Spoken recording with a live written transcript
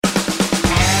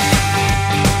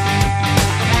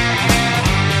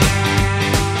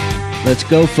Let's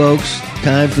go, folks.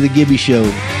 Time for the Gibby Show.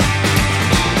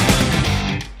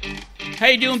 How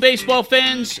you doing, baseball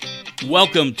fans?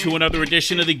 Welcome to another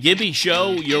edition of the Gibby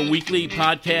Show, your weekly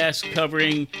podcast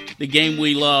covering the game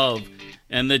we love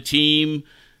and the team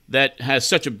that has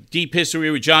such a deep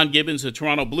history with John Gibbons, the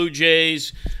Toronto Blue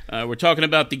Jays. We're talking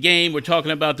about the game. We're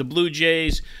talking about the Blue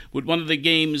Jays with one of the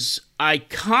game's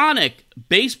iconic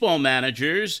baseball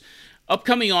managers,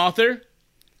 upcoming author,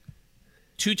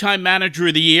 two-time manager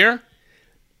of the year.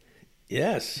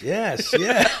 Yes.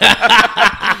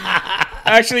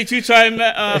 Actually, two-time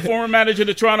former manager of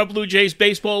the Toronto Blue Jays,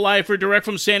 baseball lifer, direct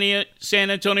from San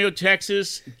Antonio,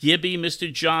 Texas, Gibby, Mr.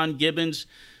 John Gibbons.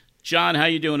 John, how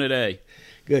you doing today?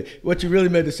 Good. What you really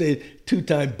meant to say,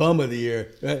 two-time bum of the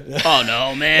year. Right? Oh,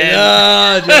 no,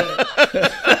 man.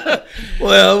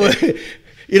 Well,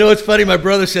 you know, it's funny. My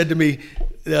brother said to me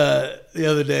the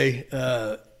other day,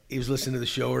 he was listening to the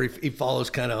show, or he follows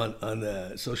kind of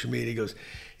on social media.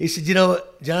 He said, you know,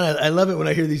 John, I love it when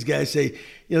I hear these guys say,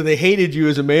 you know, they hated you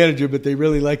as a manager, but they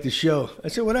really liked the show. I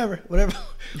said, whatever tunes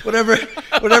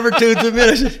them in.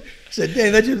 I said,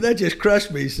 dang, that just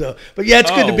crushed me. So, but yeah, it's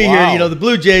good to be here. You know, the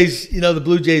Blue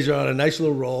Jays are on a nice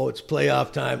little roll. It's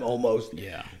playoff time almost.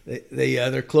 Yeah,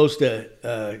 they're close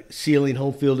to sealing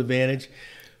home field advantage.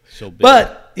 So big.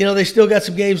 But you know, they still got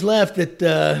some games left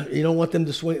that you don't want them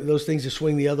to swing those things to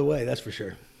swing the other way. That's for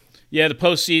sure. Yeah, the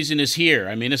postseason is here.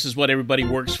 I mean, this is what everybody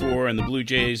works for, and the Blue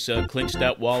Jays clinched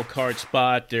that wild card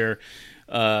spot. They're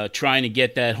trying to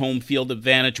get that home field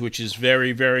advantage, which is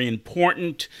very, very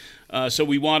important. So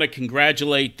we want to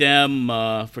congratulate them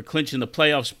for clinching the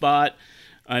playoff spot.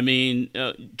 I mean,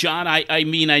 John,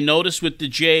 I noticed with the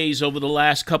Jays over the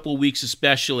last couple of weeks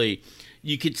especially,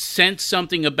 you could sense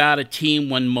something about a team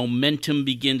when momentum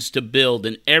begins to build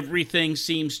and everything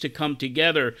seems to come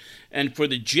together. And for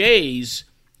the Jays,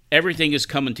 everything is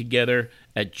coming together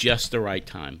at just the right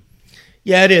time.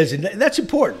 Yeah, it is, and that's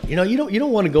important. You know, you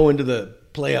don't want to go into the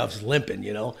playoffs limping.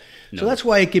 You know, no. So that's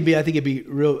why it could be. I think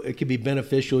it could be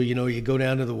beneficial. You know, you go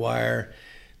down to the wire,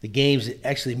 the games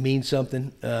actually mean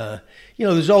something. You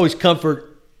know, there's always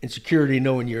comfort and security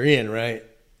knowing you're in, right?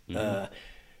 Mm-hmm.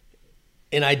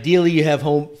 And ideally, you have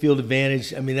home field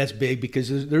advantage. I mean, that's big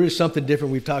because there is something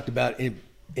different we've talked about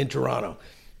in Toronto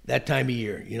that time of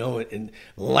year. You know, and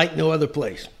like no other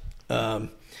place.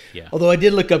 Yeah. Although I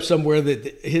did look up somewhere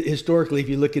that historically, if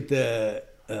you look at the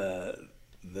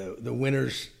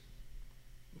winners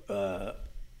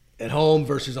at home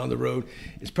versus on the road,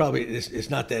 it's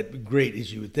not that great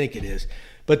as you would think it is.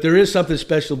 But there is something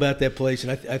special about that place,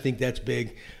 and I think that's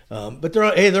big. But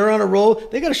they're on a roll.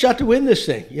 They got a shot to win this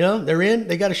thing. You know, they're in.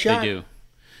 They got a shot. They do.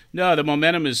 No, the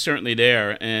momentum is certainly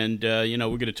there, and you know,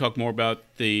 we're going to talk more about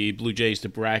the Blue Jays, the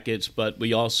brackets, but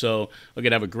we also are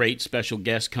going to have a great special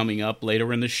guest coming up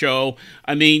later in the show.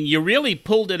 I mean, you really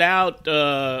pulled it out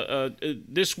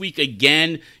this week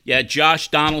again. Yeah, Josh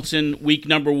Donaldson, week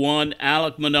number 1,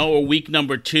 Alek Manoah, week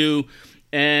number 2,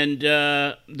 and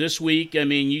this week, I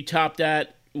mean, you topped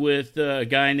that with a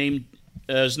guy named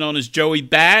is known as Joey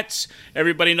Bats.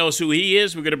 Everybody knows who he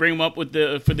is. We're going to bring him up for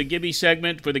the Gibby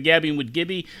segment, for the Gabbing with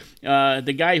Gibby.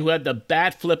 The guy who had the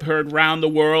bat flip heard around the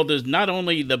world is not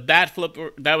only the bat flip,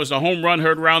 that was a home run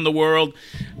heard around the world,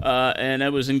 and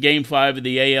that was in Game 5 of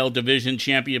the AL Division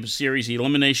Championship Series, the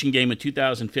elimination game in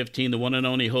 2015, the one and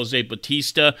only José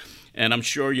Bautista, and I'm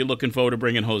sure you're looking forward to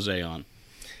bringing Jose on.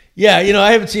 Yeah, you know,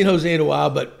 I haven't seen Jose in a while,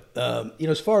 but you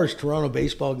know, as far as Toronto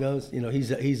baseball goes, you know,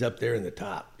 he's up there in the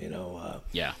top. You know,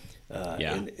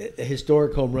 and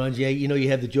historic home runs. Yeah, you know, you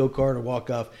have the Joe Carter walk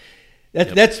off.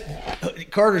 That's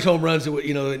Carter's home runs.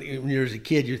 You know, when you're as a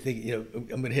kid, you're thinking, you know,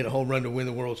 I'm going to hit a home run to win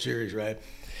the World Series, right?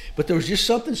 But there was just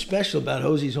something special about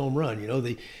Jose's home run. You know,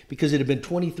 because it had been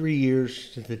 23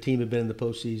 years since the team had been in the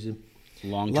postseason. A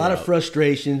lot of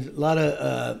frustrations, a lot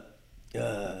of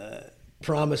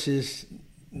promises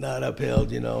not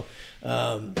upheld, you know.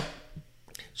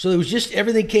 So it was just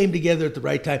everything came together at the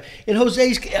right time. And Jose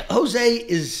was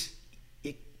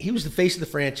the face of the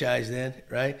franchise then,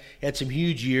 right? Had some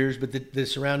huge years, but the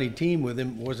surrounding team with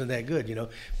him wasn't that good, you know.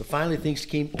 But finally things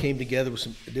came together with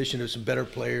some addition of some better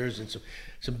players and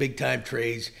some big time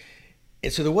trades.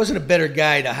 And so there wasn't a better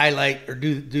guy to highlight or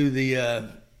do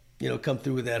the you know, come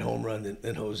through with that home run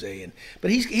than Jose. But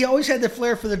he always had the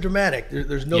flair for the dramatic.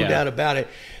 There's no doubt about it.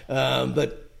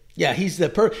 But yeah, he's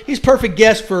perfect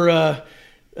guest for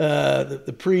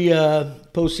the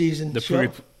pre-postseason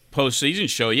show. Postseason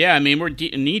show, yeah. I mean, we're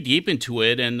knee deep into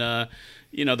it, and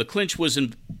you know, the clinch was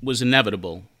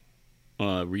inevitable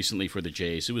recently for the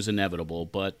Jays. It was inevitable,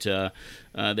 but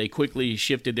they quickly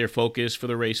shifted their focus for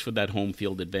the race for that home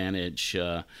field advantage.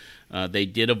 They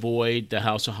did avoid the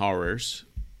House of Horrors.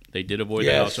 They did avoid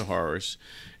the House of Horrors,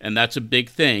 and that's a big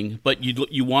thing. But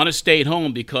you want to stay at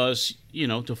home because,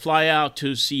 to fly out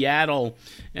to Seattle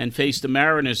and face the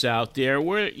Mariners out there,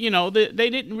 where, they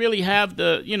didn't really have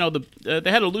they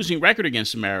had a losing record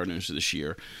against the Mariners this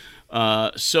year.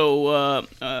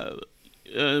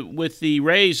 With the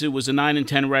Rays, it was a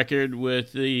 9-10 record.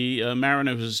 With the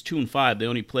Mariners, it was 2-5. They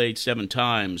only played 7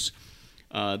 times.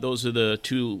 Those are the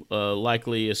two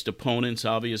likeliest opponents,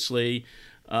 obviously.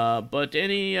 But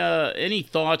any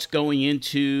thoughts going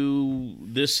into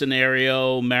this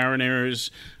scenario, Mariners,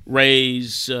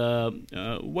 Rays?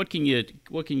 What can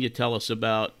you tell us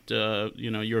about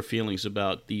your feelings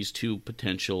about these two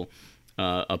potential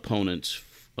opponents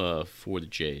for the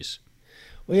Jays?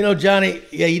 Well, Johnny,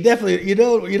 you definitely you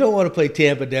don't want to play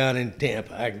Tampa down in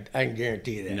Tampa. I can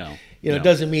guarantee you that. No. It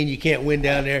doesn't mean you can't win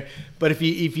down there, but if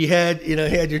you had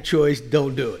your choice,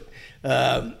 don't do it.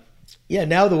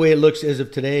 Now the way it looks as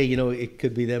of today, it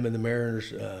could be them and the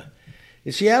Mariners.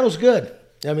 And Seattle's good.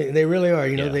 I mean, they really are.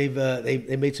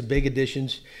 They've made some big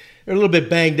additions. They're a little bit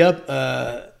banged up,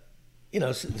 but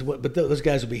those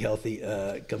guys will be healthy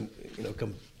come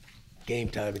game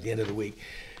time at the end of the week.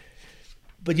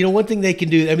 But one thing they can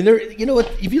do, I mean,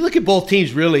 if you look at both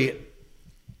teams, really,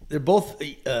 they're both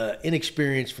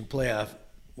inexperienced from playoff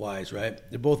wise, right?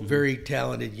 They're both very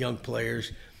talented young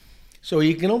players. So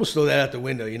you can almost throw that out the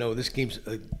window. This game's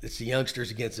it's the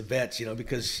youngsters against the vets.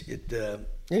 Because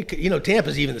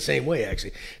Tampa's even the same way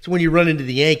actually. So when you run into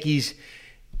the Yankees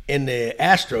and the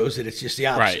Astros, that it's just the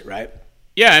opposite, right?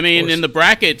 Yeah, I mean, in the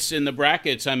brackets. I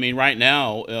mean, right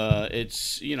now,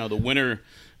 it's the winner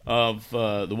of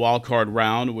the wild card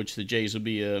round, which the Jays will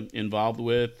be involved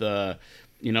with.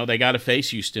 They got to face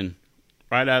Houston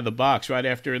right out of the box, right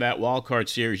after that wild card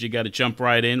series. You got to jump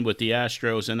right in with the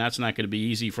Astros, and that's not going to be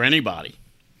easy for anybody.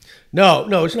 No,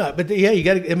 it's not. But you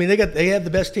got to. I mean, they have the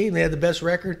best team. They have the best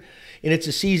record, and it's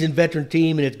a seasoned veteran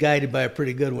team, and it's guided by a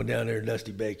pretty good one down there,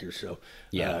 Dusty Baker. So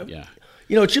yeah.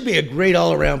 It should be a great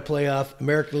all-around playoff,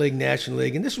 American League, National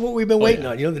League, and this is what we've been waiting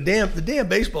on. The damn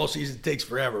baseball season takes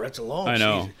forever. That's a long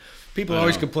season. People are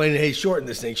always complaining, "Hey, shorten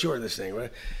this thing,"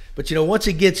 right? But once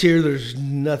it gets here, there's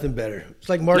nothing better. It's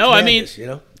like March Madness,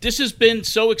 This has been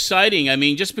so exciting. I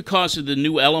mean, just because of the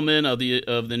new element of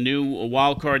the new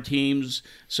wild card teams,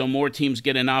 so more teams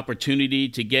get an opportunity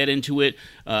to get into it.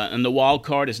 And the wild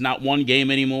card is not one game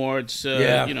anymore. It's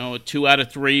 2 out of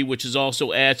 3, which is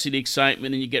also adds to the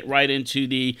excitement. And you get right into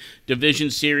the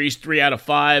division series, 3 out of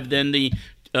 5. Then the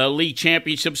league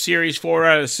championship series, 4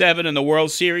 out of 7, and the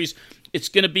World Series. It's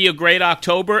going to be a great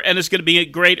October, and it's going to be a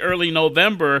great early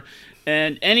November,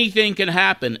 and anything can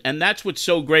happen. And that's what's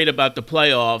so great about the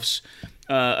playoffs.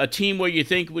 A team where you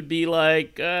think would be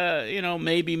like,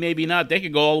 maybe not, they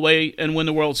could go all the way and win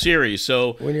the World Series.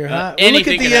 So when you're hot,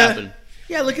 anything can happen.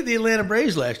 Look at the Atlanta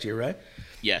Braves last year, right?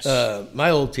 Yes. My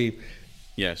old team.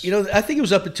 Yes. I think it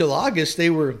was up until August they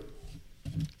were,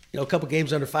 a couple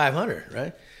games under 500,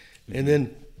 right? And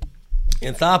then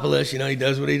Anthopoulos, he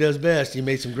does what he does best. He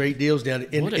made some great deals down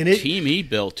there. What a team he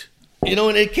built. And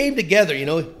it came together,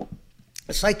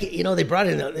 It's like, they brought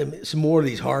in some more of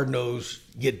these hard-nosed,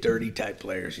 get-dirty type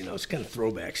players, It's kind of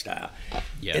throwback style.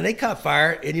 Yeah. And they caught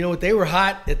fire, and they were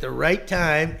hot at the right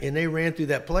time, and they ran through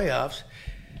that playoffs.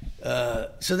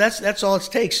 So that's all it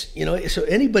takes, So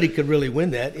anybody could really win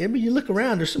that. I mean, you look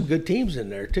around, there's some good teams in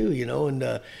there too,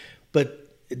 but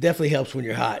it definitely helps when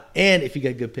you're hot and if you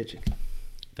got good pitching.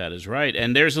 That is right.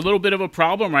 And there's a little bit of a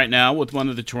problem right now with one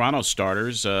of the Toronto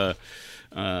starters, Kevin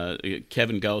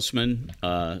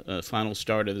Gausman, final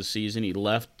start of the season. He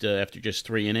left after just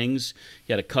 3 innings.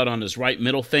 He had a cut on his right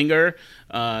middle finger.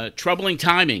 Troubling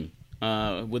timing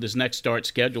with his next start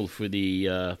scheduled for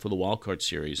the wild card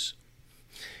series.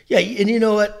 Yeah, and you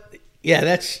know what? Yeah,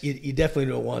 that's you definitely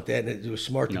don't want that, and it was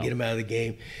smart to get him out of the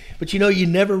game. But you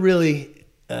never really.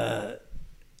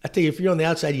 I tell you, if you're on the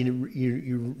outside,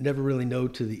 you never really know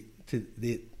to the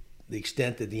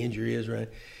extent that the injury is, right?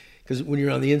 Because when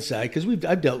you're on the inside, because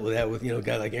I've dealt with that with a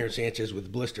guy like Aaron Sanchez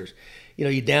with blisters. You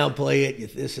downplay it, you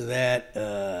this or that.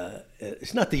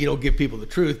 It's not that you don't give people the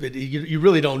truth, but you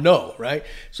really don't know, right?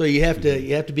 So you have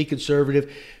to be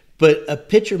conservative. But a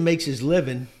pitcher makes his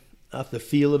living off the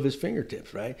feel of his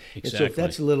fingertips, right? Exactly. And so if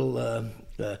that's a little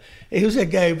Hey, who's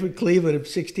that guy from Cleveland of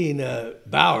 16?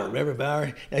 Bauer, remember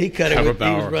Bauer? Now, he cut it. He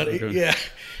was running. Okay. Yeah.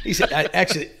 He said,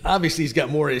 actually, obviously, he's got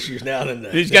more issues now than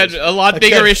that. He's got a lot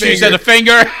bigger issues than a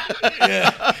finger.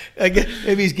 Yeah.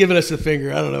 Maybe he's giving us the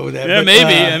finger. I don't know what that. Yeah, but,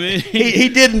 maybe. I mean, he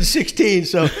did in 16.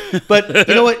 So, but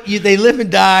you know what? They live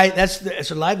and die. That's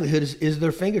their livelihood is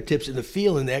their fingertips and the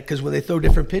feel in that, because when they throw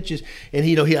different pitches, and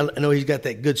I know he's got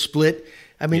that good split.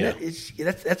 I mean,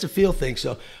 that's a feel thing.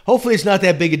 So hopefully it's not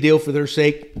that big a deal for their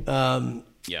sake.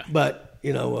 But. He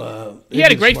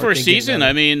had a great first season.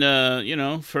 I mean,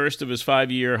 first of his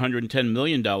 5-year, $110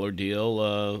 million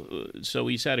deal. So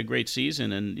he's had a great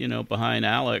season. And, behind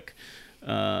Alec,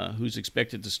 who's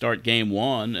expected to start game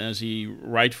 1, as he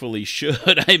rightfully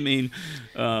should. I mean,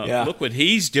 look what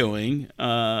he's doing.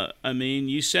 I mean,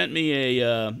 you sent me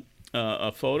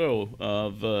a photo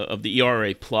of the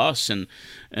ERA plus and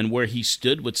where he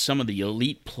stood with some of the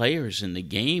elite players in the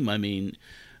game. I mean,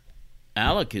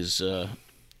 Alec is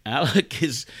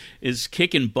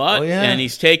kicking butt, and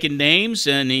he's taking names,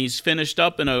 and he's finished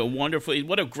up in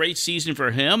what a great season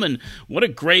for him, and what a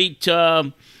great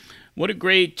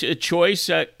choice.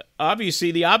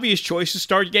 Obviously, the obvious choice is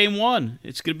start game 1.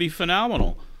 It's going to be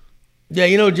phenomenal.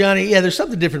 Yeah, Johnny. Yeah, there's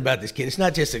something different about this kid. It's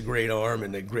not just a great arm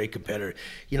and a great competitor.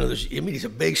 He's a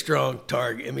big, strong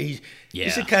target. I mean,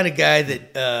 he's the kind of guy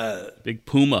that big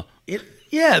Puma. Big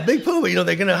Puma.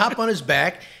 They're going to hop on his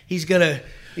back. He's going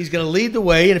to lead the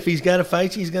way, and if he's got to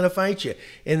fight you, he's going to fight you.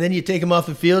 And then you take him off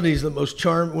the field, and he's one of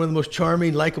the most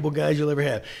charming, likable guys you'll ever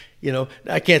have.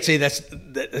 I can't say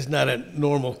that's not a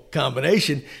normal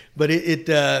combination, but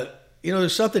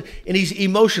there's something, and he's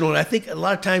emotional. And I think a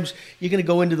lot of times you're going to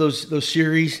go into those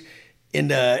series,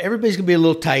 and everybody's going to be a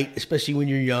little tight, especially when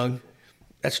you're young.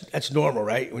 That's normal,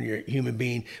 right? When you're a human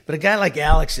being. But a guy like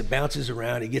Alex that bounces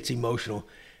around, he gets emotional.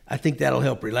 I think that'll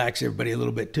help relax everybody a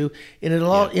little bit too, and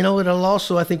it'll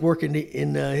also, I think, work in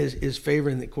his favor,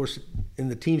 and of course in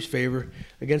the team's favor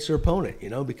against their opponent.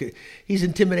 Because he's an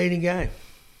intimidating guy.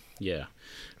 Yeah,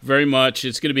 very much.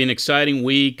 It's going to be an exciting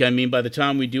week. I mean, by the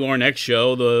time we do our next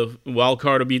show, the wild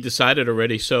card will be decided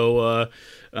already. So,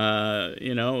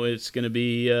 it's going to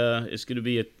be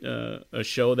a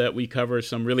show that we cover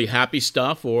some really happy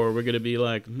stuff, or we're going to be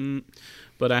like,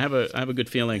 But I have a good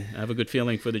feeling. I have a good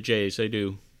feeling for the Jays. I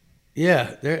do.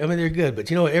 Yeah, they're good, but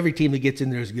every team that gets in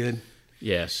there is good.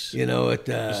 Yes.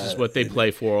 This is what they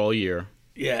play for all year.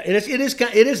 Yeah, and it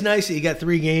is nice that you got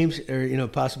 3 games, or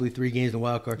possibly 3 games in the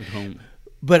wild card. At home.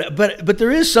 But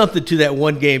there is something to that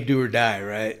one game do or die,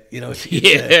 right?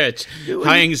 It's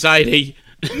high anxiety.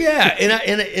 Yeah,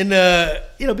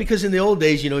 and because in the old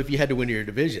days, if you had to win your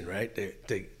division, right,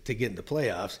 to get into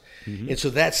playoffs, and so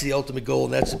that's the ultimate goal,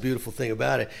 and that's the beautiful thing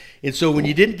about it. And so when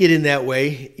you didn't get in that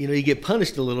way, you get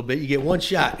punished a little bit. You get one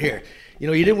shot here.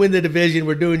 You didn't win the division.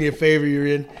 We're doing you a favor. You're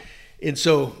in, and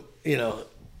so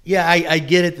I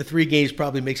get it. The 3 games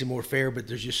probably makes it more fair, but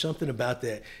there's just something about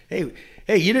that. Hey,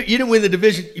 you didn't win the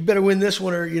division. You better win this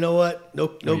one, or you know what? No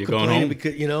complaining,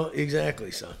 because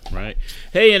exactly. So right.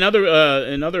 Hey,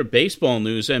 another baseball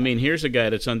news. I mean, here's a guy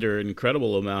that's under an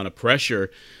incredible amount of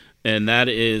pressure, and that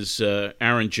is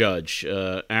Aaron Judge.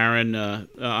 Aaron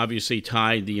obviously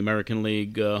tied the American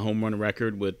League home run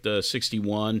record with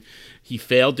 61. He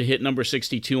failed to hit number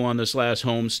 62 on this last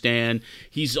homestand.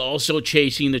 He's also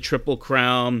chasing the Triple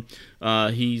Crown.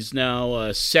 He's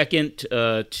now second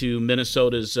to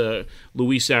Minnesota's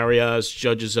Luis Arias.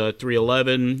 Judge's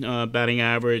 311 batting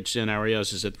average, and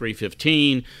Arias is at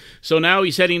 315. So now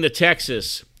he's heading to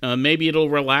Texas. Maybe it'll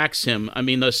relax him. I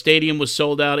mean, the stadium was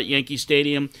sold out at Yankee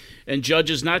Stadium, and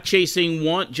Judge is not chasing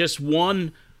just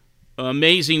one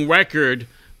amazing record,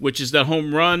 which is the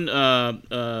home run,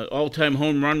 all-time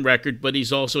home run record, but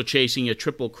he's also chasing a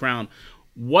Triple Crown.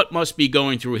 What must be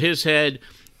going through his head?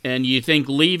 And you think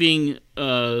leaving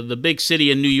the big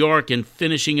city in New York and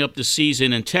finishing up the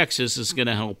season in Texas is going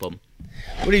to help him?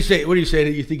 What do you say?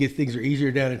 Do you think things are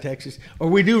easier down in Texas, or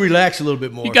we do relax a little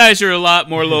bit more? You guys are a lot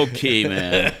more low key,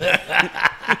 man.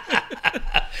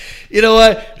 You know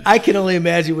what? I can only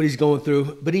imagine what he's going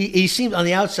through. But he seems, on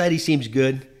the outside, he seems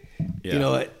good.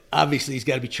 Yeah. Obviously, he's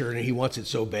got to be churning. He wants it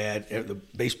so bad. The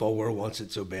baseball world wants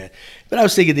it so bad. But I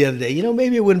was thinking the other day,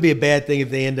 maybe it wouldn't be a bad thing if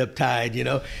they end up tied,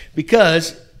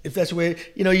 because if that's the way,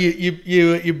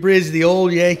 you bridge the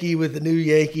old Yankee with the new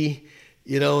Yankee,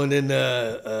 and then,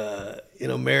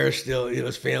 Maris still,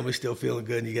 his family's still feeling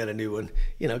good, and you got a new one,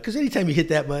 because anytime you hit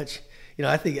that much,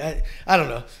 I think, I don't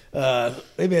know,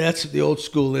 maybe that's the old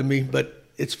school in me, but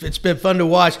it's been fun to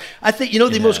watch. I think,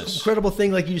 the most incredible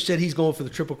thing, like you said, he's going for the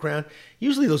Triple Crown.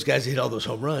 Usually those guys that hit all those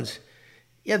home runs,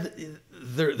 Yeah,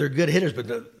 they're good hitters, but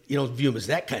you don't view him as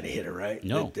that kind of hitter, right?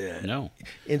 No, but, no.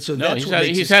 And so No, that's what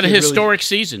makes he's had a really historic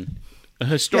season. A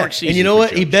historic season. And you know what?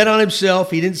 Judge. He bet on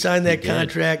himself. He didn't sign that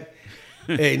contract.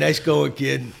 Hey, nice going,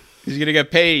 kid. He's going to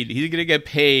get paid. He's going to get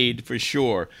paid for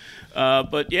sure.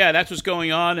 But, yeah, that's what's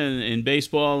going on in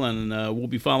baseball, and we'll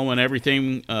be following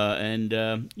everything.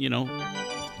 The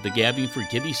Gabbing for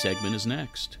Gibby segment is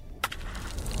next.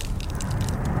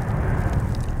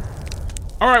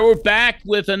 All right, we're back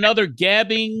with another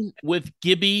Gabbing with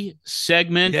Gibby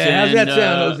segment. Yeah, how's that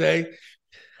sound, Jose?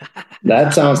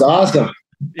 That sounds awesome.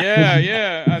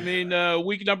 Yeah. I mean,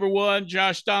 week number 1,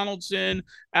 Josh Donaldson,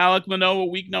 Alek Manoah.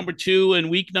 Week number 2,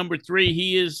 and week number 3,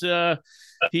 he is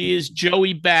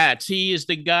Joey Bats. He is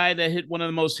the guy that hit one of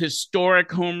the most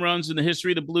historic home runs in the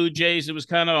history of the Blue Jays. It was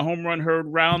kind of a home run heard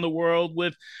around the world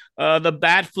with the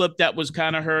bat flip that was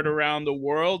kind of heard around the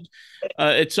world.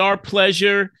 It's our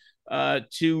pleasure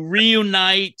to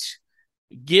reunite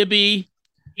Gibby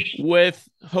with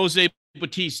José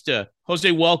Bautista.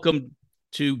 Jose, welcome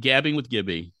to Gabbing with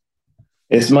Gibby.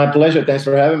 It's my pleasure. Thanks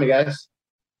for having me, guys.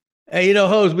 Hey,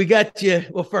 Jose, we got you.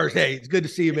 Well, first, hey, it's good to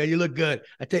see you, man. You look good.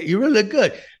 I tell you, you really look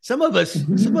good. Some of us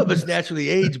naturally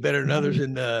age better than others.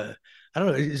 And I don't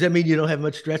know. Does that mean you don't have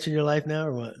much stretch in your life now,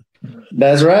 or what?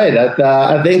 That's right.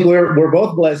 I think we're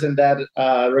both blessed in that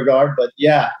regard. But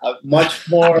yeah, a much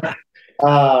more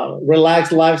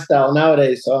relaxed lifestyle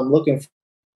nowadays. So I'm looking for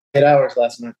 8 hours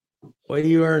last night. Well,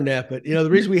 you earned that. But, the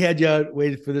reason we had you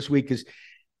waited for this week is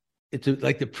it's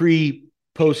like the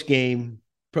post-game,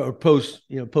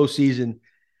 postseason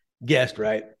guest,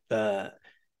 right? Because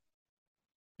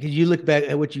you look back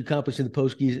at what you accomplished in the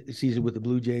postseason with the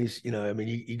Blue Jays,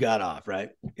 you got off, right?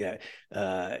 Yeah.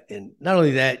 And not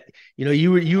only that,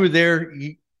 you were there.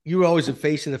 You were always the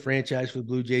face of the franchise for the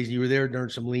Blue Jays. And you were there during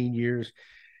some lean years,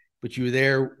 but you were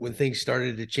there when things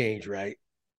started to change, right?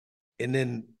 And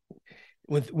then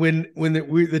when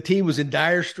the team was in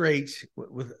dire straits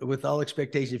with all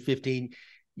expectation 15,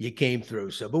 you came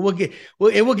through. So, but we'll get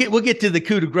to the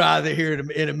coup de grace here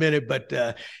in a minute.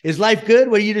 But is life good?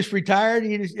 Well, you just retired?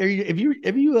 Have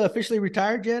you officially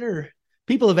retired yet? Or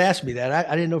people have asked me that.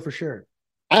 I didn't know for sure.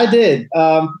 I did.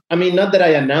 Not that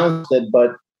I announced it,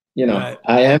 but right.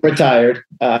 I am retired.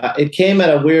 It came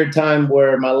at a weird time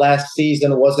where my last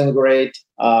season wasn't great,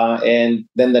 and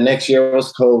then the next year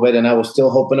was COVID, and I was still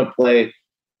hoping to play.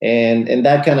 And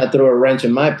that kind of threw a wrench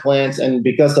in my plans. And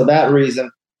because of that reason,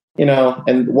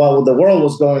 and while the world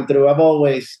was going through, I've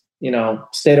always,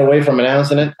 stayed away from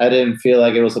announcing it. I didn't feel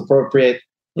like it was appropriate.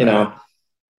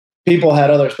 People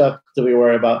had other stuff to be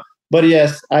worried about. But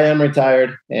yes, I am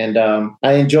retired. And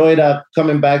I enjoyed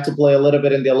coming back to play a little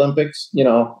bit in the Olympics,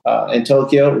 in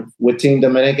Tokyo with Team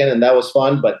Dominican. And that was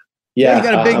fun. But yeah. You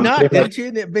got a big knock, didn't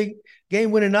you? That big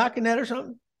game-winning knock in that or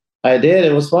something? I did.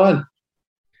 It was fun.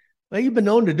 Well, you've been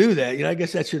known to do that. I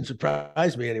guess that shouldn't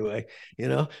surprise me anyway,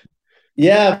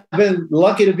 Yeah, I've been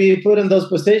lucky to be put in those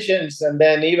positions and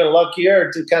then even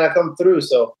luckier to kind of come through.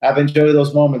 So I've enjoyed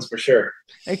those moments for sure.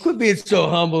 Hey, quit being so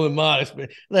humble and modest, man.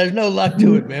 There's no luck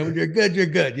to it, man. When you're good, you're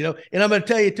good, And I'm going to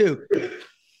tell you, too,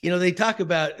 they talk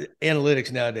about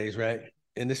analytics nowadays, right?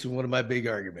 And this is one of my big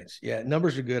arguments. Yeah,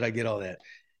 numbers are good. I get all that.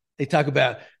 They talk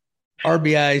about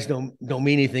RBIs don't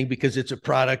mean anything because it's a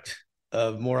product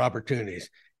of more opportunities.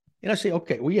 And I say,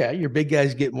 okay, well, yeah, your big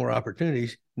guys get more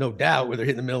opportunities, no doubt, where they're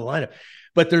hitting the middle of the lineup.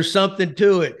 But there's something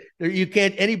to it.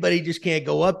 Anybody just can't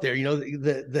go up there.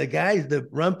 The guys, the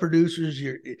run producers,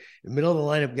 your middle of the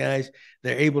lineup guys,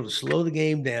 they're able to slow the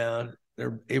game down.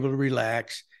 They're able to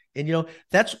relax. And,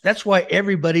 that's why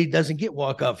everybody doesn't get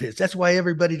walk-off hits. That's why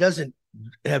everybody doesn't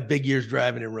have big years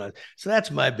driving and runs. So that's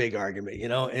my big argument,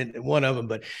 and one of them.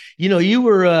 But, you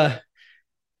were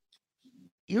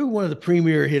one of the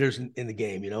premier hitters in the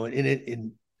game,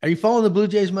 and are you following the Blue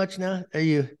Jays much now? Are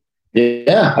you?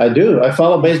 Yeah, I do. I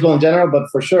follow baseball in general, but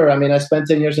for sure. I spent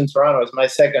 10 years in Toronto. It's my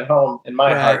second home in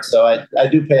my heart. So I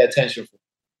do pay attention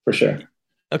for sure.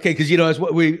 Okay. Cause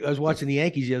I was watching the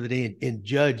Yankees the other day and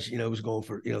Judge, was going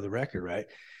for, the record, right?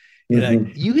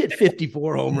 And you hit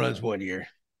 54 home runs one year.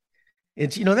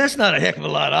 It's, that's not a heck of a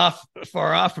lot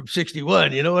far off from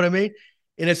 61. You know what I mean?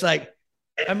 And it's like,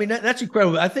 that's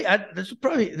incredible. I think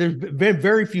there's been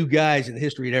very few guys in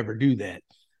history that ever do that.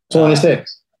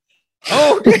 26.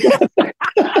 I'm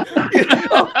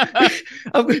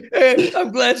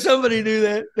glad somebody knew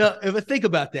that. Now, if I think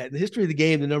about that, in the history of the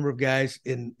game, the number of guys,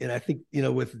 and I think,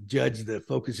 with Judge, the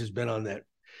focus has been on that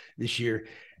this year.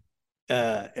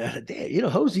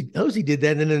 Hosey did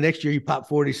that. And then the next year he popped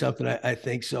 40 something, I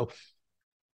think. So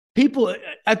people,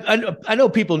 I know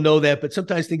people know that, but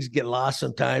sometimes things get lost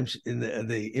sometimes in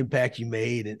the impact you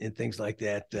made and things like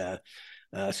that.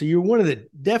 So you're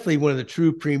definitely one of the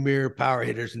true premier power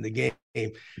hitters in the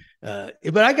game. But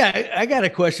I got a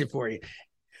question for you.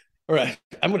 All right,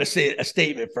 I'm going to say a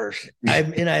statement first.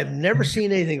 I've never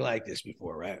seen anything like this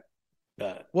before, right?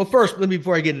 Well, first,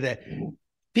 before I get into that,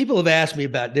 people have asked me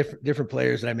about different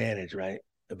players that I manage, right?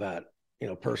 About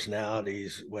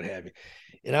personalities, what have you.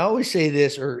 And I always say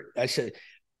this, or I say,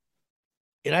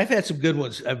 and I've had some good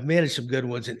ones. I've managed some good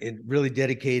ones and really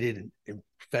dedicated and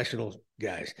professional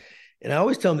guys. And I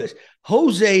always tell them this: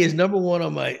 Jose is number one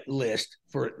on my list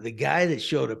for the guy that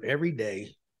showed up every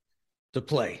day to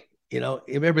play.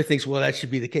 Everybody thinks, well, that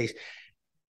should be the case.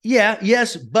 Yeah,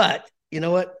 yes, but you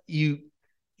know what? You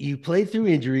played through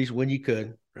injuries when you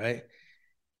could, right?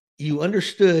 You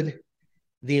understood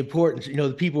the importance.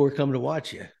 The people were coming to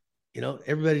watch you.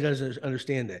 Everybody doesn't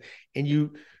understand that, and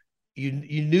you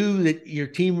knew that your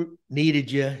team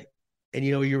needed you, and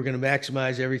you were going to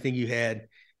maximize everything you had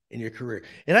in your career.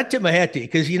 And I tip my hat to you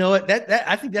because you know what? That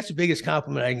I think that's the biggest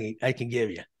compliment I can give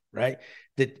you, right?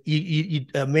 That you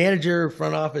a manager,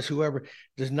 front office, whoever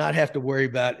does not have to worry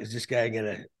about, is this guy going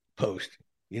to post?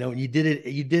 And you did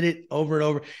it over and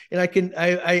over. And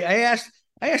I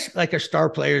asked like our star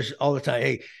players all the time,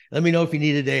 hey, let me know if you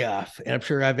need a day off. And I'm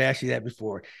sure I've asked you that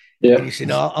before. Yeah. And you said,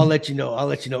 no, I'll let you know.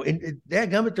 And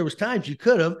dadgummit, there was times you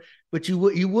could have, but you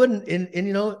wouldn't.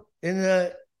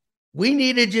 And we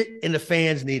needed you and the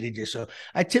fans needed you. So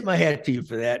I tip my hat to you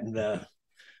for that.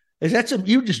 And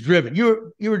you were just driven.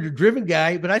 You were a driven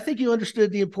guy, but I think you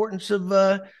understood the importance of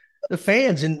the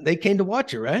fans, and they came to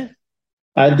watch you, right?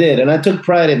 I did, and I took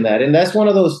pride in that. And that's one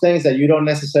of those things that you don't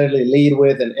necessarily lead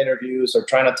with in interviews or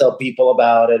trying to tell people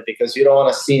about it, because you don't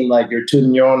want to seem like you're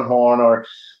tooting your own horn or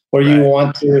you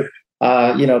want to,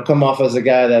 come off as a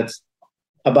guy that's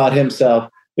about himself.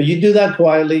 But you do that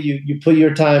quietly. You put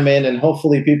your time in, and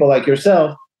hopefully people like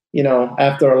yourself,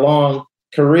 after a long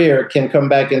career can come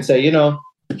back and say,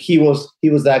 he was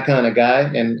that kind of guy.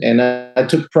 And I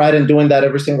took pride in doing that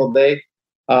every single day.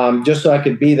 Just so I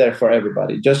could be there for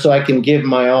everybody, just so I can give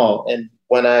my all. And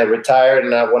when I retired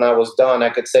and when I was done, I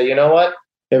could say, you know what?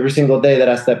 Every single day that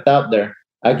I stepped out there,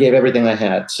 I gave everything I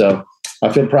had. So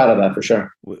I feel proud of that for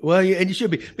sure. Well, and you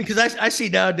should be, because I see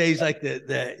nowadays like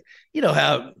the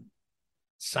how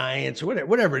science or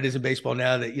whatever it is in baseball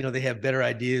now that, they have better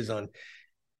ideas on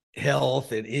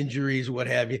health and injuries, what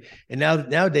have you. And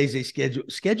nowadays they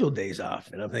schedule days off.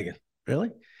 And I'm thinking,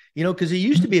 really? Because it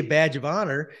used to be a badge of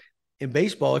honor in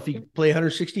baseball if you play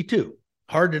 162.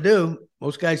 Hard to do.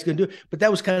 Most guys can do it. But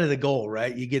that was kind of the goal,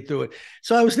 right? You get through it.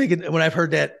 So I was thinking, when I've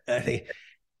heard that, I think,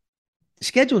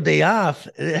 scheduled day off,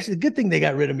 that's a good thing they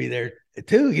got rid of me there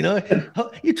too. You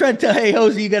try to tell, hey,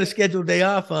 Jose, you got a scheduled day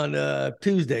off on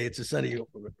Tuesday. It's a Sunday.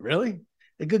 Really?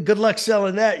 Good luck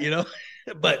selling that,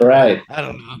 But right. I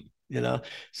don't know,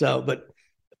 So, but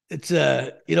it's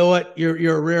you know what?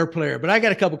 You're a rare player. But I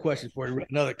got a couple questions for you.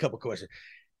 Another couple questions.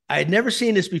 I had never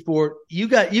seen this before. You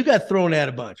got thrown out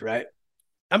a bunch, right?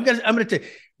 I'm gonna tell you,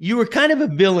 you were kind of a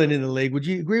villain in the league. Would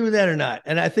you agree with that or not?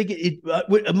 And I think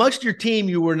amongst your team,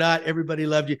 you were not. Everybody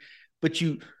loved you, but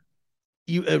you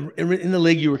in the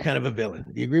league, you were kind of a villain.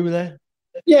 Do you agree with that?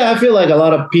 Yeah, I feel like a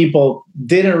lot of people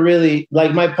didn't really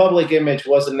like my public image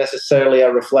wasn't necessarily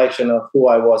a reflection of who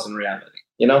I was in reality.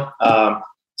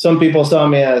 Some people saw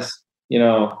me as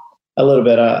a little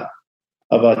bit of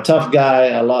a tough guy.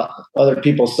 A lot other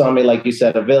people saw me, like you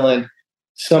said, a villain.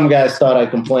 Some guys thought I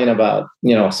complained about,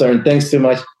 certain things too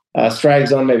much, strike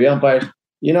zone, maybe umpires.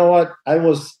 You know what? I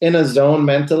was in a zone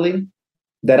mentally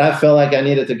that I felt like I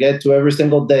needed to get to every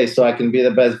single day so I can be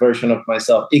the best version of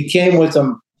myself. It came with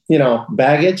some,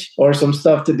 baggage or some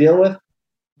stuff to deal with,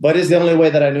 but it's the only way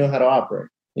that I knew how to operate.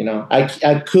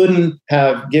 I couldn't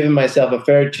have given myself a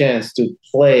fair chance to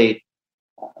play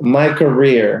my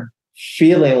career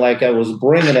feeling like I was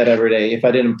bringing it every day if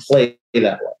I didn't play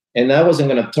that way. And I wasn't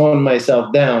going to tone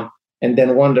myself down and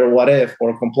then wonder what if,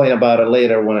 or complain about it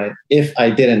later if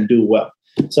I didn't do well.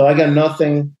 So I got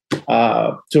nothing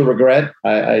to regret.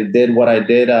 I did what I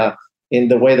did in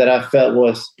the way that I felt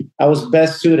I was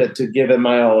best suited to give it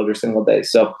my all every single day.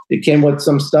 So it came with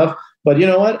some stuff, but you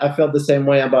know what? I felt the same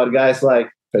way about guys like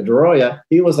Pedroia.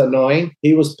 He was annoying.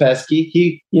 He was pesky.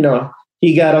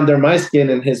 He got under my skin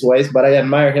in his ways, but I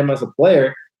admire him as a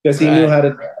player because he knew how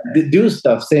to do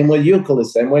stuff. Same with Euclid,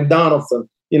 same with Donaldson.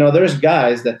 There's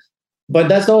guys but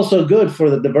that's also good for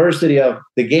the diversity of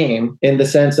the game in the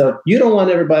sense of you don't want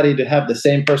everybody to have the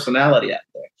same personality out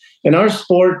there. And our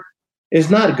sport is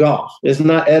not golf. It's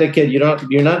not etiquette.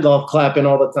 You're not golf clapping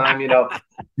all the time. You got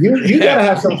to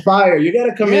have some fire. You got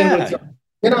to come in with some,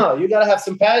 you got to have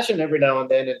some passion every now and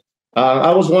then. And,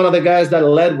 I was one of the guys that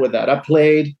led with that. I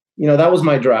played, that was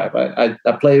my drive. I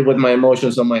played with my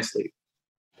emotions on my sleeve.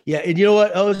 Yeah, and you know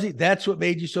what, Ozzy? That's what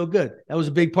made you so good. That was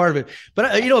a big part of it.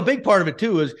 But a big part of it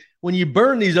too is when you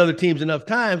burn these other teams enough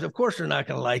times, of course they're not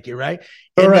going to like you, right?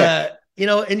 Correct. And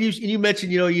and you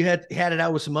mentioned, you had it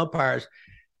out with some umpires,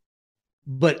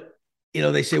 but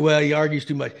they say, well, he argues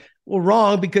too much. Well,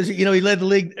 wrong, because he led the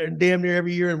league damn near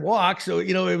every year in walks, so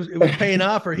it was paying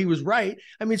off, or he was right.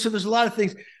 I mean, so there's a lot of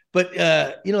things. But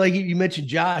like you mentioned,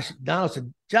 Josh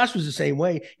Donaldson. Josh was the same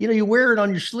way. You wear it on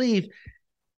your sleeve.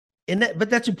 But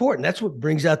that's important. That's what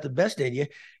brings out the best in you.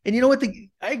 And you know what?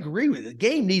 I agree with it. The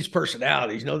game needs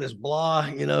personalities. This blah,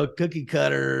 cookie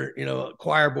cutter,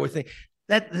 choir boy thing.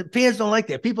 That the fans don't like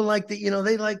that. People like they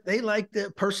like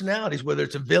the personalities, whether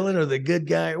it's a villain or the good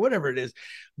guy or whatever it is.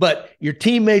 But your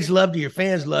teammates loved you, your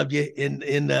fans loved you.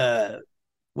 In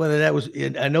whether that was,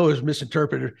 I know it was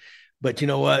misinterpreted, but you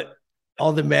know what?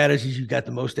 All that matters is you got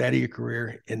the most out of your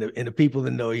career, and the people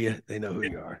that know you, they know who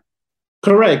you are.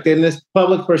 Correct. And this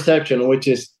public perception, which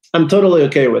is I'm totally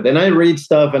okay with. And I read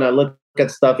stuff and I look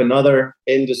at stuff in other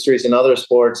industries and other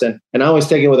sports, and I always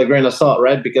take it with a grain of salt,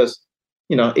 right? Because,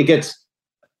 it gets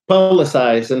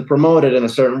publicized and promoted in a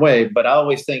certain way. But I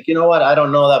always think, you know what? I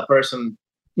don't know that person,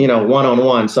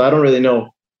 one-on-one. So I don't really know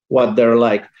what they're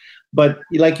like. But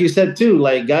like you said, too,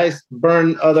 like guys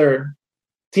burn other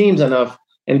teams enough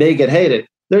and they get hated.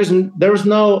 There's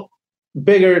no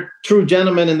bigger true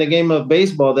gentleman in the game of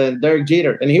baseball than Derek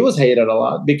Jeter, and he was hated a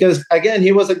lot because, again,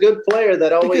 he was a good player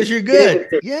that always because you're good.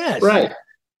 Yes, right.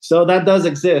 So that does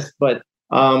exist, but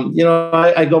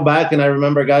I go back and I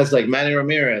remember guys like Manny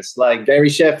Ramirez, like Gary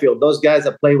Sheffield, those guys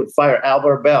that played with fire,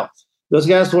 Albert Bell. Those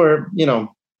guys were,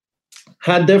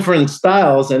 had different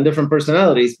styles and different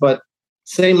personalities, but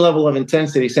same level of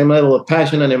intensity, same level of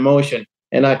passion and emotion.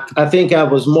 And I think I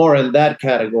was more in that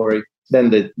category than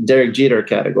the Derek Jeter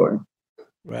category.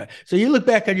 Right. So you look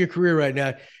back on your career right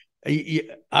now.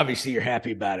 Obviously, you're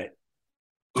happy about it.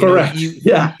 Correct.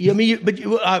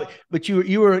 But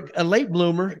you were a late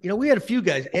bloomer. We had a few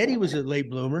guys. Eddie was a late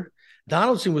bloomer.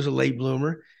 Donaldson was a late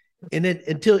bloomer, and then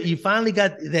until you finally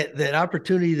got that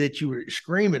opportunity that you were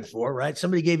screaming for, right?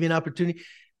 Somebody gave you an opportunity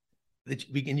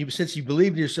since you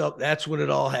believed in yourself. That's when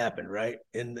it all happened, right?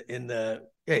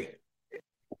 Hey,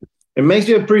 it makes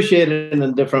you appreciate it in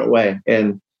a different way,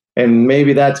 and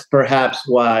maybe that's perhaps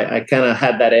why I kind of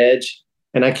had that edge.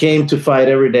 And I came to fight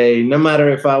every day, no matter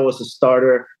if I was a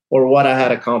starter or what I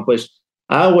had accomplished.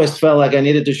 I always felt like I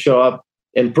needed to show up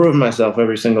and prove myself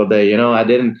every single day. I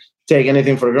didn't take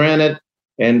anything for granted.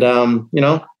 And,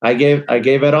 I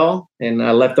gave it all, and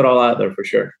I left it all out there for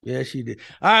sure. Yes, you did.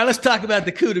 All right, let's talk about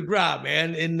the coup de grace,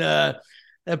 man, in that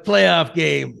playoff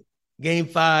game, Game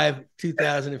 5,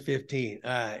 2015.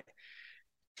 All right.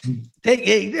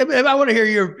 I want to hear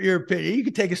your opinion. You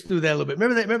can take us through that a little bit.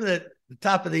 Remember that the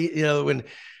top of the when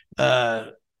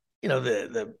the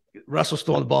Russell's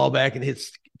throwing the ball back and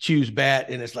hits Chu's bat,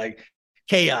 and it's like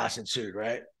chaos ensued,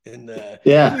 right? And what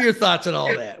are your thoughts on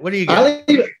all that? What do you got?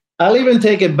 I'll even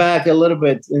take it back a little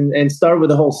bit and start with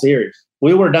the whole series.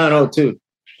 We were down 0-2,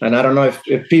 and I don't know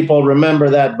if people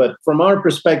remember that, but from our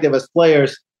perspective as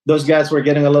players, those guys were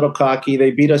getting a little cocky. They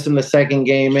beat us in the second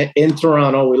game in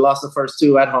Toronto. We lost the first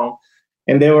 2 at home,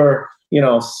 and they were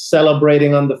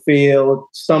celebrating on the field,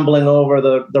 stumbling over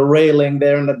the railing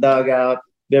there in the dugout.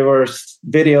 There were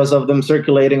videos of them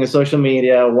circulating in social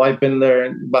media, wiping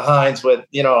their behinds with,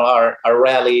 our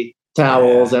rally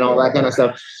towels and all that kind of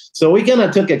stuff. So we kind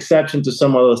of took exception to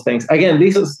some of those things. Again,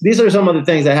 these are some of the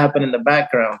things that happen in the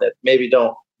background that maybe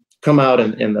don't come out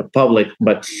in the public.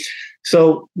 But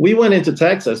so we went into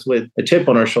Texas with a chip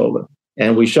on our shoulder,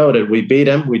 and we showed it. We beat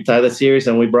them, we tied the series,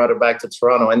 and we brought it back to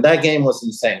Toronto. And that game was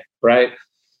insane, right?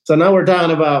 So now we're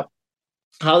talking about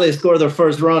how they scored their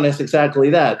first run. Is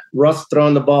exactly that. Russ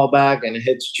throwing the ball back and it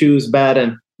hits Chu's bat,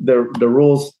 and the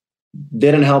rules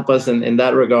didn't help us in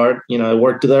that regard. It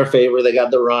worked to their favor. They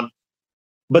got the run.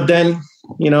 But then,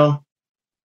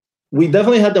 we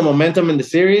definitely had the momentum in the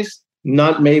series,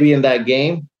 not maybe in that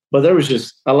game, but there was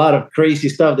just a lot of crazy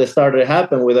stuff that started to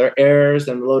happen with our errors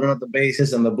and loading up the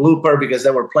bases and the blooper because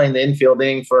they were playing the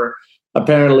infielding for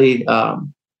apparently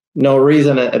no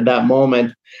reason at that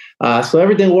moment. So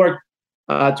everything worked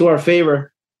to our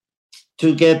favor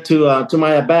to get to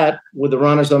my at-bat with the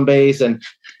runners on base. And,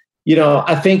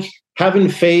 I think having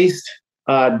faced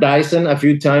Dyson a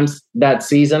few times that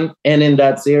season and in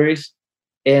that series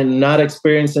and not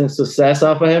experiencing success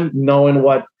off of him, knowing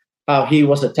how he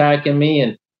was attacking me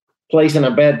and placing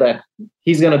a bet that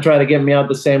he's going to try to get me out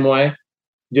the same way,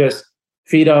 just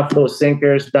feed off those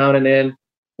sinkers down and in,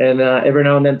 and every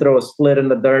now and then throw a split in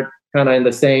the dirt, kind of in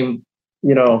the same,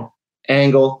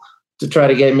 angle to try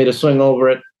to get me to swing over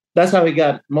it. that's how he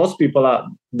got most people out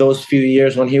those few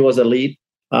years when he was elite.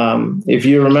 If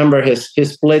you remember, his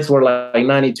splits were like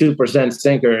 92%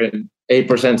 sinker and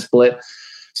 8% split.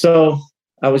 So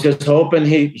I was just hoping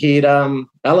he'd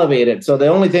elevate it. So the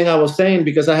only thing I was saying,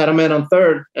 because I had a man on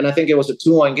third, and I think it was a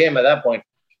 2-1 game at that point,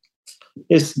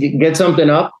 is get something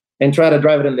up and try to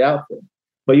drive it in the outfield.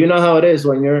 But you know how it is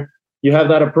when you have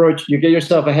that approach. You get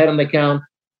yourself ahead on the count.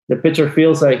 The pitcher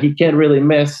feels like he can't really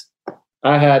miss.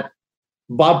 I had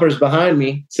boppers behind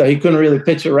me, so he couldn't really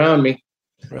pitch around me.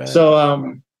 Right.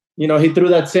 So, he threw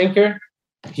that sinker.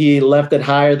 He left it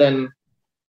higher than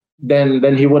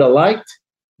he would have liked.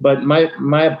 But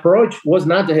my approach was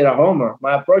not to hit a homer.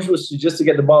 My approach was just to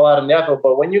get the ball out in the outfield.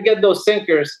 But when you get those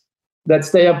sinkers that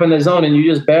stay up in the zone and you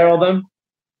just barrel them,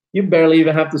 you barely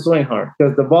even have to swing hard,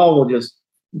 because the ball will just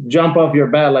jump off your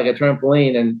bat like a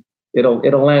trampoline and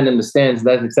it'll land in the stands.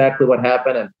 That's exactly what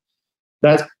happened. And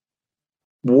that's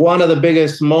one of the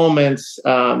biggest moments,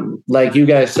 like you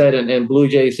guys said, in Blue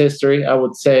Jays history. I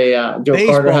would say Joe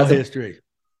Baseball Carter has history.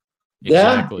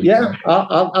 Exactly. Yeah.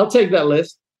 I'll take that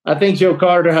list. I think Joe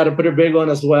Carter had a pretty big one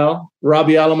as well.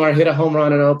 Robbie Alomar hit a home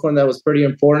run in Oakland that was pretty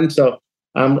important. So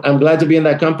I'm glad to be in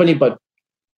that company. But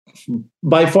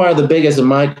by far the biggest in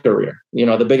my career,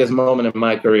 the biggest moment in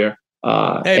my career.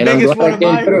 Biggest one of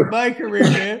my career,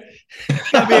 man.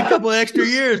 Got me a couple of extra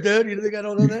years, dude. You think I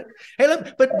don't know that? Hey,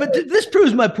 look, but this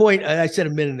proves my point. I said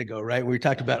a minute ago, right? We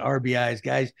talked about RBIs,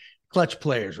 guys, clutch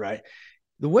players, right?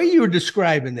 The way you were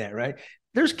describing that, right?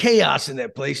 There's chaos in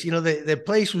that place. The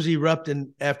place was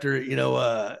erupting after,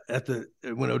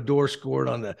 when Odor scored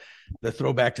on the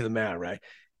throwback to the mound, right?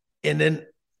 And then,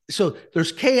 so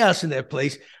there's chaos in that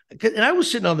place. And I was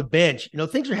sitting on the bench,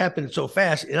 things are happening so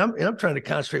fast, and I'm trying to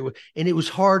concentrate and it was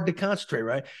hard to concentrate,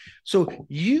 right? So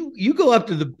you go up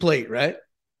to the plate, right?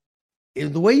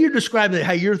 And the way you're describing it,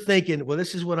 how you're thinking, well,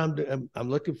 this is what I'm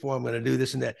looking for. I'm going to do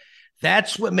this and that.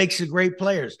 That's what makes the great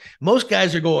players. Most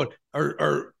guys are going,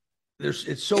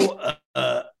 it's so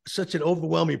such an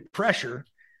overwhelming pressure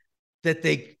that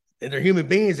and they're human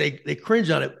beings, they cringe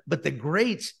on it. But the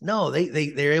greats, no,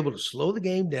 they're able to slow the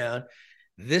game down.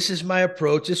 This is my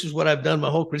approach. This is what I've done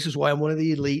my whole career. This is why I'm one of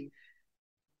the elite.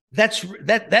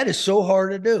 That is so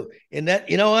hard to do. And that,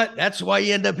 you know what? That's why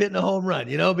you end up hitting a home run,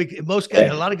 because most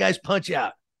guys, a lot of guys punch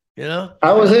out,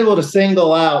 I was able to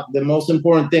single out the most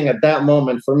important thing at that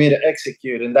moment for me to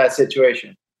execute in that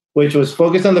situation, which was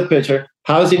focus on the pitcher.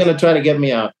 How is he going to try to get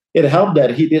me out? It helped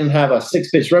that he didn't have a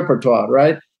 6-pitch repertoire,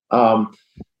 right?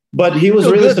 But he was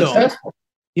really successful.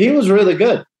 He was really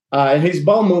good. And his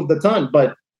ball moved a ton.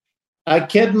 But I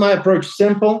kept my approach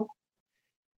simple,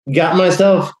 got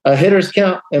myself a hitter's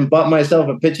count, and bought myself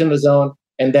a pitch in the zone,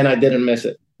 and then I didn't miss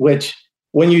it. Which,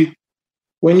 when you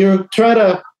try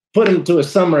to put into a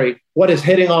summary what is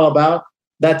hitting all about,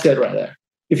 that's it right there.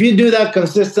 If you do that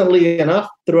consistently enough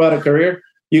throughout a career,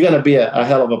 you're going to be a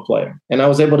hell of a player. And I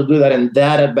was able to do that in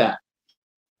that at bat.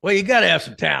 Well, you got to have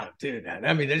some talent too.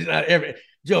 I mean, there's not every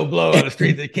Joe Blow on the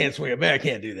street that can't swing a bat. I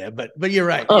can't do that. But you're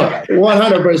right.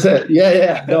 100%.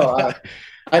 Yeah. No,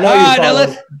 I know you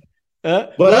follow.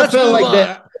 But I felt like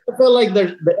that. I felt like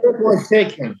the earth was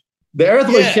shaking. The earth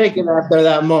was shaking after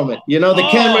that moment. The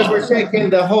cameras were shaking,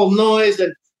 the whole noise.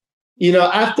 And,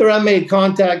 after I made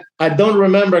contact, I don't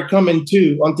remember coming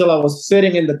to until I was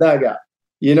sitting in the dugout.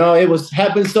 It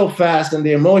happened so fast, and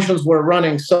the emotions were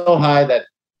running so high that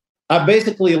I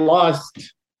basically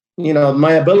lost,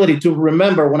 my ability to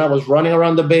remember when I was running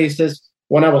around the bases,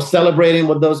 when I was celebrating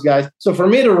with those guys. So for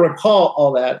me to recall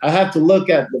all that, I have to look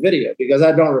at the video because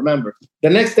I don't remember. The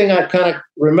next thing I kind of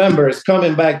remember is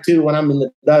coming back to when I'm in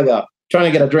the dugout, trying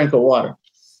to get a drink of water.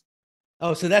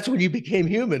 Oh, so that's when you became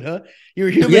human, huh? You were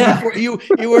human before you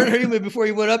weren't human before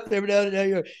you went up there. Now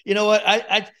you're,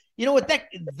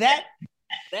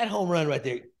 that home run right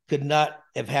there could not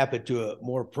have happened to a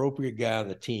more appropriate guy on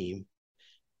the team.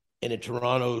 And in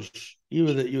Toronto's, you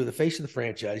were the face of the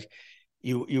franchise.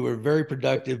 You were very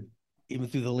productive even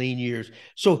through the lean years.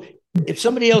 So if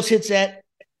somebody else hits that,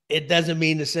 it doesn't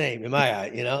mean the same in my eye,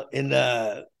 And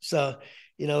all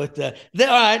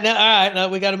right, now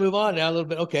we got to move on now a little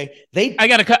bit. Okay, I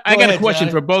got a question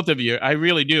for both of you. I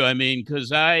really do. I mean,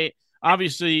 because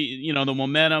obviously, the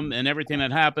momentum and everything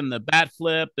that happened, the bat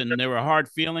flip, and there were hard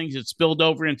feelings. It spilled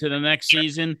over into the next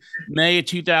season, May of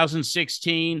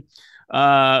 2016,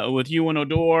 with you and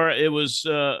Odor. It was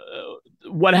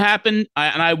what happened.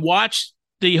 I watched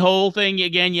the whole thing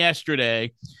again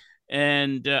yesterday,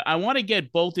 and I want to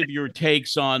get both of your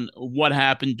takes on what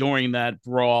happened during that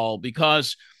brawl,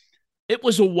 because it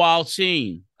was a wild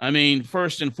scene. I mean,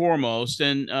 first and foremost,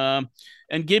 and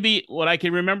Gibby, what I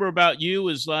can remember about you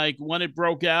is like when it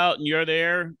broke out and you're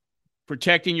there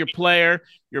protecting your player.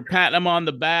 You're patting him on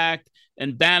the back,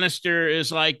 and Bannister is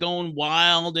like going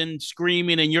wild and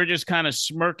screaming, and you're just kind of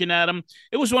smirking at him.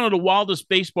 It was one of the wildest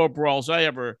baseball brawls I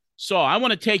ever saw. I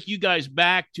want to take you guys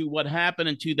back to what happened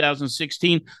in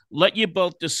 2016. Let you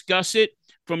both discuss it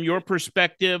from your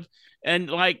perspective, and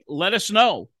like let us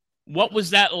know what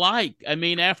was that like. I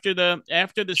mean, after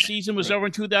the season was over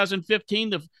in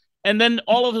 2015, and then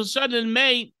all of a sudden in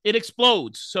May it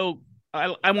explodes. So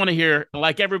I want to hear,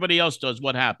 like everybody else does,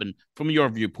 what happened from your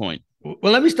viewpoint.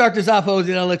 Well, let me start this off,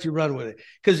 Jose, and I'll let you run with it.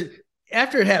 Because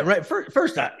after it happened, right,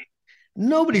 first off,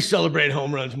 nobody celebrated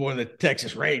home runs more than the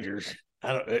Texas Rangers.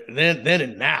 Then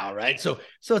and now, right? So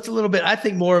it's a little bit. I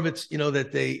think more of it's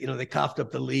that they coughed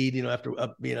up the lead, after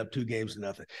being up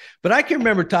 2-0. But I can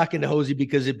remember talking to Jose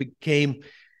because it became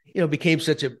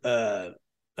such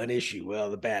an issue.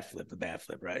 Well, the bat flip,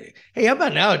 right? Hey, how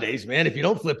about nowadays, man? If you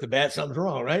don't flip the bat, something's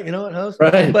wrong, right? You know what, Jose?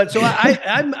 Right. But so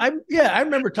I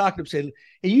remember talking to him saying,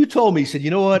 and you told me, you said, you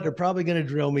know what, they're probably going to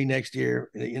drill me next year.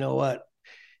 You know what?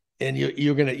 And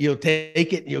you'll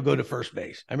take it and you'll go to first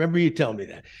base. I remember you telling me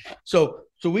that. So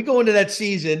we go into that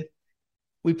season,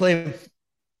 we play.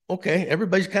 Okay,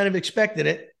 everybody's kind of expecting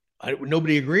it.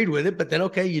 Nobody agreed with it, but then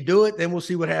okay, you do it. Then we'll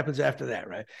see what happens after that,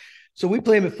 right? So we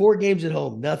play them at 4 games at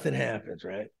home. Nothing happens,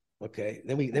 right? Okay.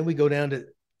 Then we go down to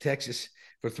Texas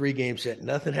for 3 game set.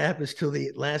 Nothing happens till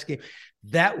the last game.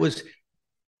 That was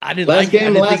I didn't last like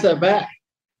game, it. last at bat.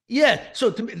 Yeah.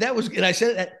 So to me, that was, and I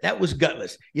said that was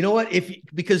gutless. You know what?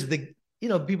 Because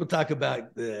people talk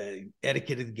about the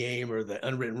etiquette of the game or the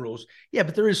unwritten rules. Yeah,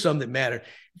 but there is some that matter.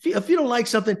 If you don't like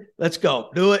something, let's go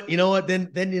do it. You know what?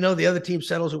 Then the other team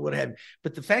settles or what have you.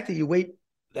 But the fact that you wait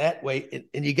that way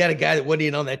and you got a guy that wasn't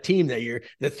even on that team that year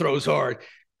that throws hard,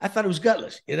 I thought it was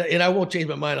gutless, and I won't change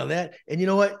my mind on that. And you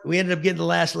know what? We ended up getting the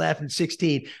last laugh in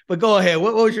 16. But go ahead.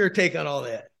 What was your take on all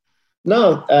that?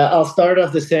 No, I'll start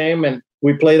off the same. And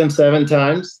we played them 7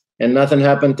 times, and nothing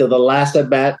happened till the last at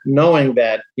bat, knowing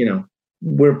that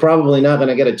we're probably not going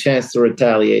to get a chance to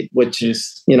retaliate, which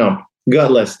is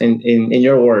gutless in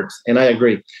your words, and I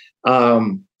agree.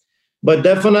 But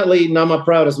definitely not my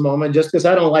proudest moment, just because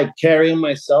I don't like carrying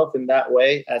myself in that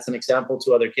way as an example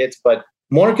to other kids, but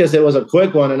more because it was a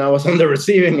quick one and I was on the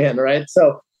receiving end, right?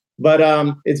 So, but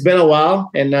it's been a while,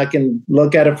 and I can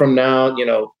look at it from now,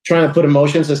 trying to put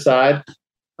emotions aside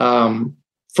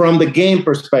from the game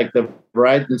perspective,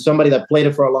 right? And somebody that played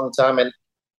it for a long time. And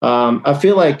I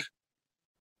feel like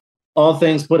all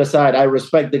things put aside, I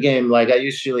respect the game. Like I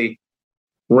usually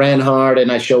ran hard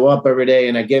and I show up every day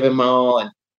and I give it my all.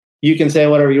 And you can say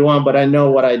whatever you want, but I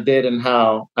know what I did and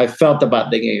how I felt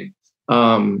about the game.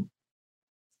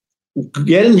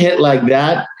 Getting hit like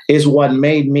that is what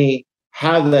made me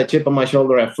have that chip on my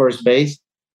shoulder at first base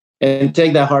and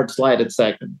take that hard slide at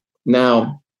second.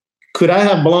 Now, could I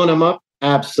have blown him up?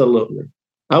 Absolutely.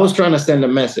 I was trying to send a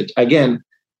message. Again,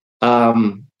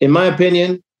 in my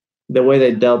opinion, the way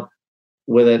they dealt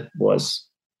with it was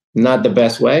not the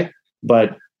best way,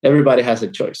 but everybody has a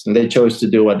choice, and they chose to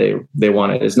do what they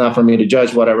wanted. It's not for me to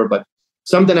judge whatever, but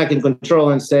something I can control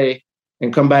and say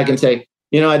and come back and say,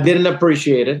 I didn't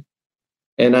appreciate it,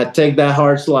 and I take that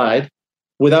hard slide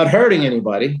without hurting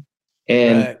anybody,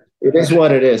 and right. It is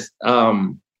what it is.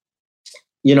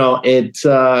 It's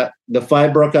the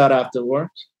fight broke out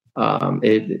afterwards.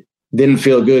 It didn't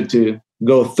feel good to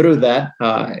go through that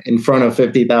in front of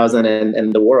 50,000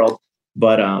 and the world,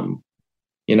 but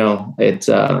it's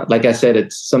like I said,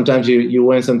 it's sometimes you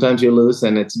win, sometimes you lose,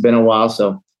 and it's been a while,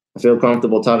 so I feel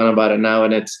comfortable talking about it now,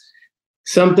 and it's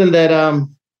something that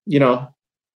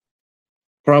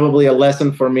probably a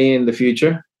lesson for me in the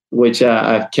future, which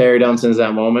I've carried on since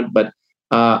that moment. But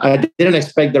I didn't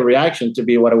expect the reaction to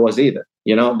be what it was either.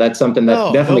 That's something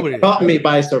that definitely caught me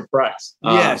by surprise.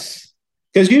 Yes.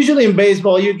 Because usually in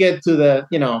baseball, you get to the,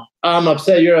 I'm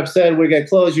upset, you're upset, we get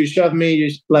close, you shove me,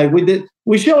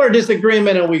 we show our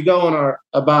disagreement and we go on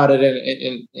about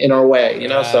it in our way,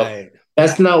 Right. So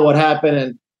that's not what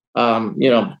happened.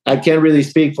 And, I can't really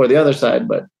speak for the other side,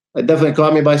 but it definitely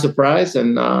caught me by surprise.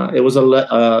 And it was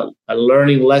a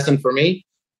learning lesson for me.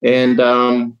 And,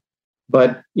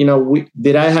 but,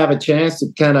 did I have a chance to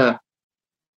kind of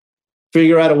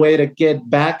figure out a way to get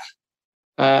back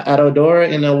at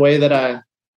Odora in a way that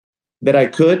I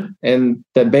could, and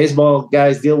that baseball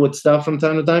guys deal with stuff from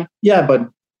time to time? Yeah, but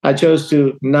I chose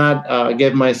to not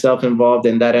get myself involved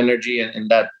in that energy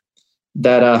and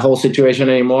that whole situation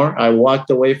anymore. I walked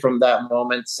away from that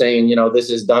moment saying, this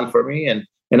is done for me. And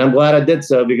I'm glad I did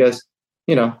so, because,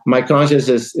 my conscience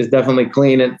is definitely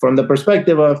clean. And from the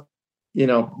perspective of,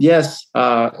 yes,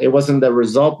 it wasn't the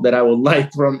result that I would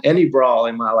like from any brawl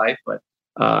in my life, but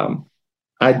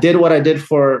I did what I did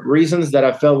for reasons that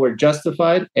I felt were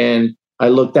justified, and I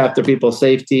looked after people's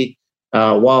safety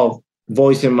while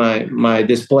voicing my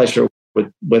displeasure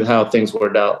with how things were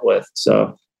dealt with.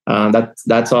 So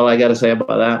that's all I got to say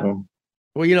about that one.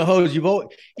 Well, Hose,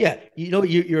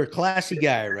 you're a classy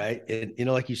guy, right? And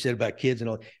like you said about kids and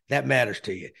all that matters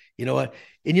to you. You know what?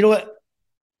 And you know what?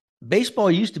 Baseball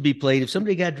used to be played if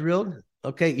somebody got drilled.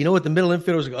 Okay, you know what? The middle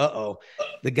infielders go,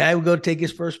 the guy would go take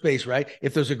his first base, right?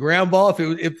 If there's a ground ball, if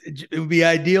it would be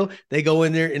ideal, they go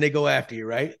in there and they go after you,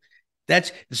 right?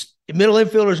 That's the middle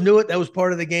infielders knew it. That was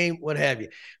part of the game, what have you.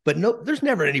 But no, there's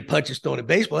never any punches thrown in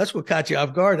baseball. That's what caught you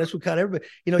off guard. That's what caught everybody.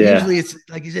 Usually it's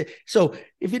like you said. So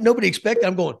if nobody expected,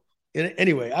 I'm going.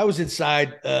 Anyway, I was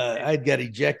inside. I got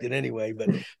ejected anyway.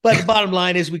 But the bottom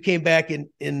line is we came back in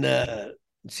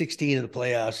 16 in the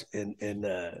playoffs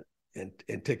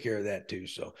and took care of that too.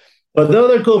 So. But the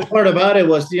other cool part about it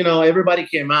was, everybody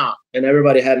came out and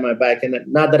everybody had my back. And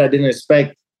not that I didn't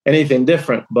expect anything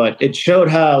different, but it showed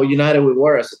how united we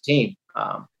were as a team.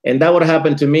 And that would have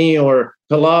happened to me or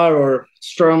Pilar or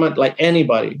Stroman, like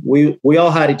anybody. We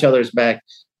all had each other's back,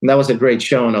 and that was a great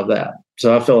showing of that.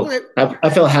 So I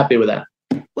felt happy with that.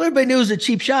 Well, everybody knew it was a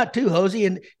cheap shot too, Hosey,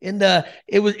 and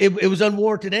it was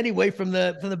unwarranted anyway from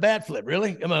the bat flip.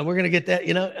 Really, come on, we're gonna get that.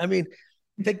 I mean,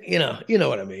 you know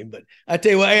what I mean. But I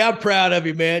tell you what, hey, I'm proud of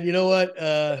you, man. You know what?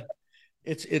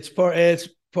 It's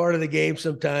part of the game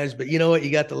sometimes, but you know what? You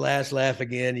got the last laugh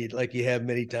again, like you have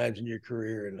many times in your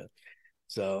career, and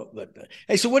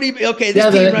hey, so what do you? Okay,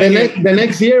 this team the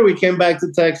next year we came back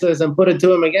to Texas and put it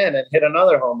to him again and hit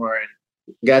another home run.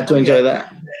 Got to enjoy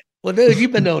that. Well, dude,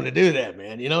 you've been known to do that,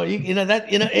 man.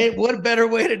 What a better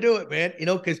way to do it, man.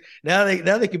 Because now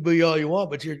they can boo you all you want,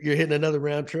 but you're hitting another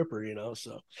round tripper.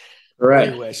 So right.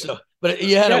 Anyway, but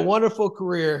you had a wonderful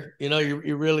career.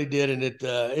 You really did,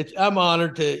 and I'm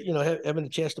honored to having the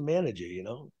chance to manage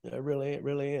you. I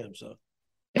really am. So,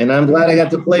 and I'm glad I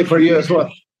got to play for you as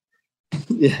well.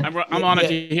 Yeah. I'm honored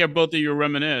to hear both of you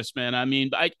reminisce, man. I mean,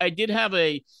 I did have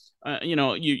a.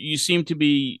 You seem to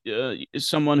be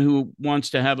someone who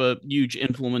wants to have a huge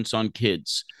influence on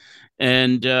kids.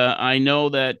 And I know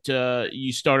that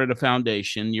you started a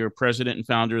foundation. You're president and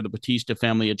founder of the Bautista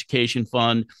Family Education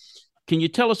Fund. Can you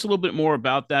tell us a little bit more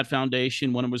about that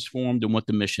foundation, when it was formed, and what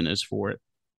the mission is for it?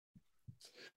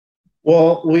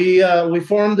 Well, we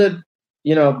formed it,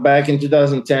 back in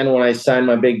 2010 when I signed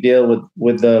my big deal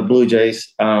with the Blue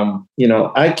Jays.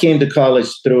 I came to college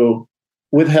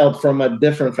with help from a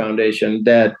different foundation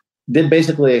that did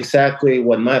basically exactly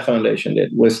what my foundation did,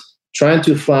 was trying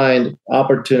to find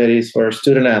opportunities for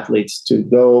student athletes to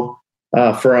go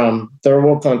from third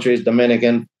world countries,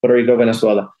 Dominican, Puerto Rico,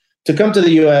 Venezuela, to come to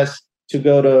the U.S., to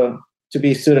go to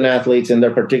be student athletes in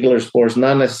their particular sports,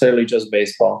 not necessarily just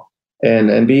baseball,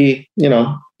 and be,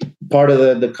 part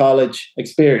of the college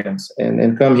experience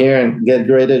and come here and get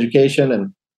great education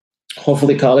and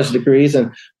hopefully college degrees.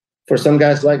 And for some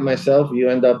guys like myself, you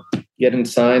end up getting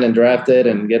signed and drafted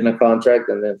and getting a contract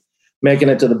and then making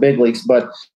it to the big leagues. But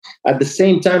at the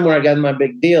same time, where I got my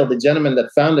big deal, the gentleman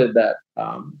that founded that,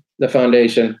 the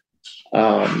foundation,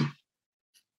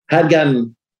 had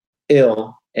gotten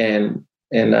ill and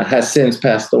has since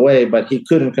passed away, but he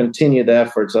couldn't continue the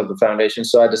efforts of the foundation.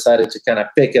 So I decided to kind of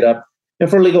pick it up. And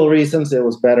for legal reasons, it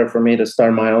was better for me to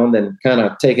start my own than kind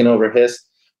of taking over his.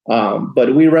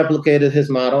 But we replicated his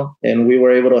model and we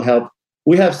were able to help.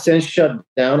 We have since shut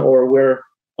down, or we're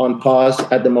on pause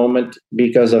at the moment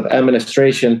because of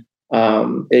administration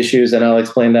issues. And I'll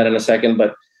explain that in a second.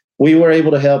 But we were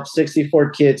able to help 64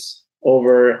 kids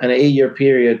over an 8-year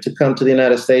period to come to the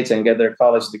United States and get their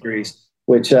college degrees,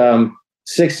 which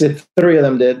 63 of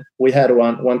them did. We had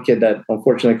one kid that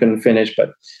unfortunately couldn't finish,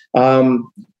 but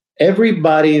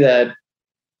everybody that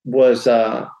was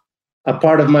a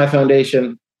part of my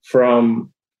foundation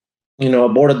from, a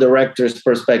board of directors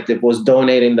perspective was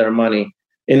donating their money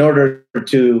in order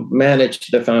to manage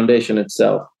the foundation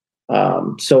itself.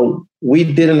 So we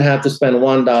didn't have to spend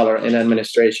 $1 in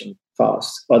administration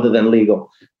costs other than legal.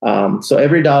 So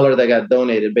every dollar that got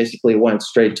donated basically went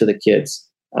straight to the kids.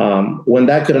 When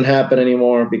that couldn't happen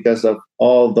anymore because of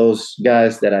all those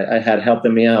guys that I had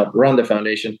helping me out run the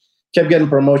foundation, kept getting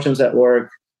promotions at work,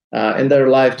 and their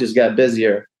life just got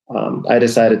busier. I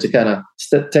decided to kind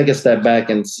of take a step back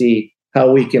and see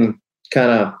how we can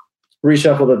kind of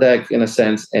reshuffle the deck in a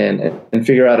sense and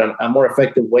figure out a more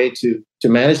effective way to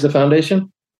manage the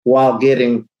foundation while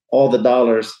getting all the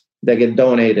dollars that get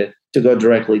donated to go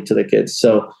directly to the kids.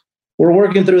 So we're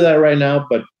working through that right now,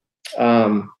 but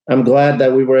I'm glad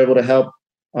that we were able to help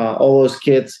all those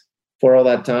kids for all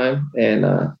that time.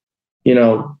 And,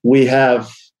 we have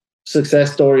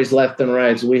success stories left and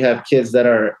right. So we have kids that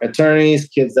are attorneys,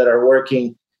 kids that are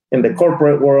working in the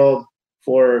corporate world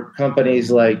for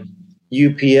companies like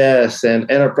UPS and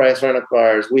Enterprise Rental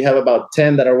Cars. We have about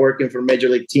 10 that are working for major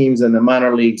league teams and the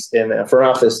minor leagues and for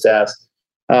office staffs.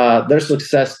 There's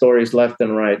success stories left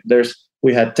and right.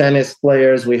 We had tennis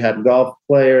players, we had golf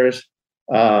players,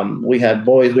 we had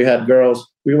boys, we had girls.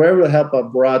 We were able to help a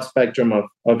broad spectrum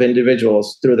of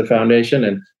individuals through the foundation,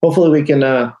 and hopefully we can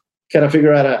kind of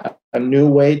figure out a new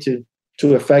way to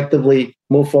effectively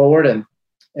move forward and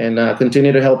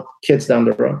continue to help kids down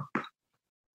the road.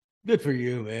 Good for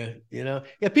you, man.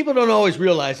 Yeah, people don't always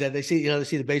realize that. They see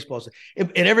the baseball,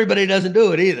 and everybody doesn't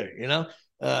do it either.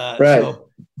 Right. So,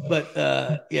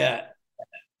 but yeah,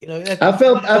 I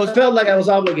felt like I was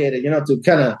obligated, to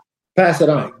kind of pass it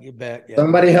on. Right, you bet. Yeah.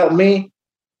 Somebody helped me.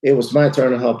 It was my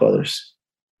turn to help others.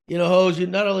 Hose,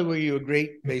 not only were you a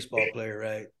great baseball player,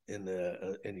 right, and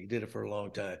you did it for a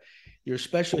long time, you're a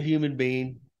special human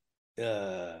being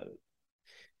that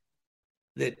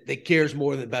cares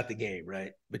more than about the game,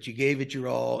 right? But you gave it your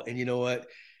all, and you know what?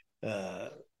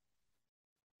 You're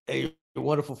a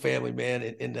wonderful family,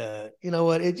 man, and you know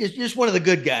what? It's just one of the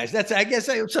good guys.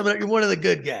 You're one of the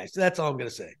good guys. That's all I'm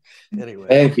gonna say. Anyway,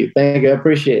 thank you. I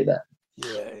appreciate that.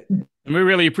 Yeah. And we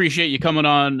really appreciate you coming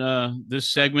on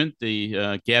this segment,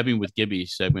 the Gabbing with Gibby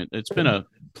segment. It's been a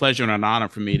pleasure and an honor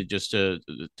for me to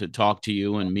talk to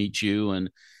you and meet you. And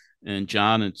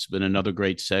John, it's been another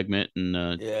great segment.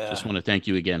 And just want to thank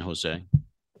you again, Jose.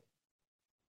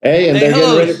 Hey, and they're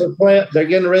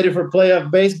getting ready for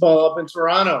playoff baseball up in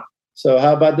Toronto. So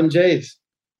how about them Jays?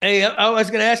 Hey, I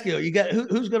was going to ask you,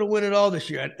 who's going to win it all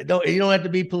this year? You don't have to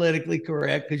be politically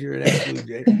correct because you're an ex-Blue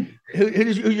Jay.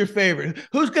 Who's your favorite?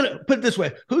 Who's going to put it this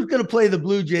way? Who's going to play the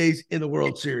Blue Jays in the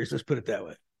World Series? Let's put it that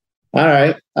way. All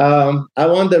right. I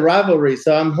won the rivalry,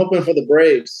 so I'm hoping for the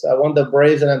Braves. I want the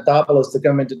Braves and Anthopoulos to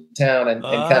come into town and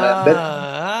kind of.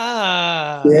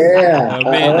 Yeah,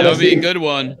 that would be a good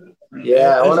one.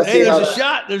 Yeah, I want to see. There's a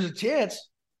shot. There's a chance.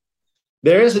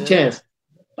 There is a chance.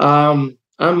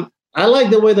 I like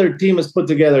the way their team is put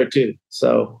together too.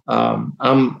 So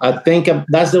I think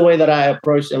that's the way that I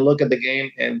approach and look at the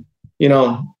game. And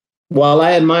while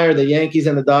I admire the Yankees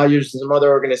and the Dodgers and some other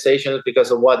organizations because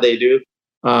of what they do,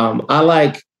 I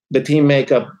like the team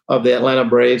makeup of the Atlanta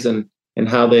Braves and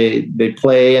how they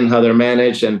play and how they're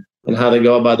managed and how they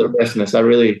go about their business. I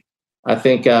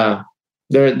think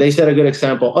they set a good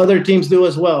example. Other teams do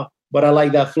as well, but I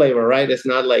like that flavor. Right? It's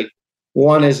not like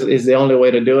one is the only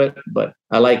way to do it, but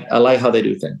I like how they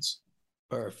do things.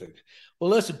 Perfect. Well,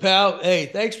 listen, pal. Hey,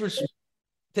 thanks for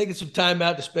taking some time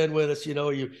out to spend with us. You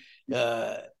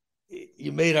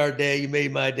made our day. You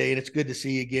made my day, and it's good to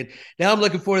see you again. Now I'm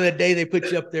looking forward to that day they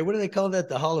put you up there. What do they call that?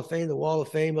 The Hall of Fame, the Wall of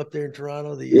Fame up there in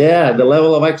Toronto? The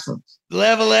level of excellence.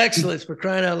 Level of excellence, for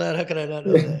crying out loud. How can I not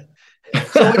know that?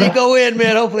 So when you go in,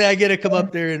 man, hopefully I get to come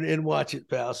up there and watch it,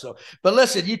 pal. So, but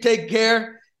listen, you take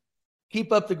care.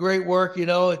 Keep up the great work,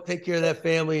 take care of that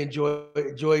family. Enjoy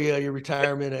your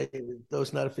retirement. Though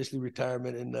it's not officially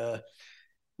retirement. And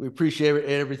we appreciate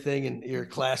everything, and you're a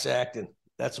class act, and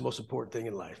that's the most important thing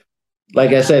in life.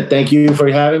 Like I said, thank you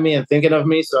for having me and thinking of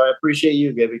me. So I appreciate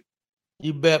you, Gibby.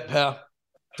 You bet, pal.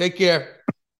 Take care.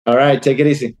 All right. Take it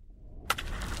easy.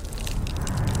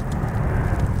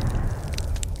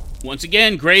 Once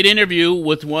again, great interview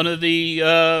with one of the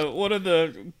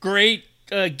great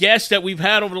guests that we've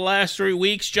had over the last 3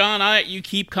 weeks. John, you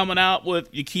keep coming out with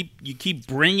you keep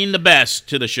bringing the best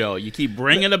to the show. You keep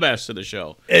bringing the best to the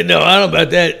show. And no, I don't know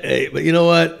about that. Hey, but you know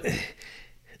what?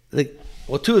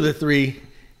 Two of the three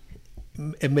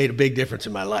have made a big difference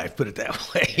in my life. Put it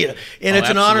that way. And it's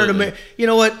an honor to. You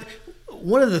know what?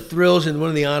 One of the thrills and one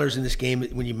of the honors in this game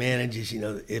when you manage is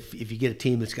if you get a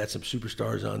team that's got some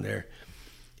superstars on there,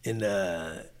 and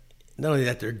not only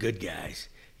that, they're good guys.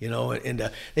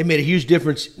 And they made a huge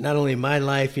difference not only in my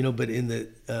life, but in the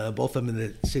both of them in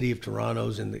the city of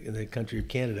Toronto's and in the country of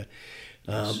Canada.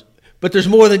 But they're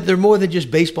more than just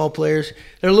baseball players.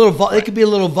 They're they could be a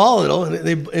little volatile, and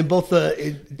they both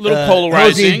a little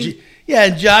polarizing.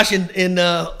 And Josh and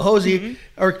Jose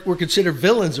were considered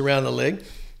villains around the league.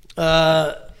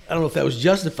 I don't know if that was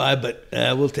justified, but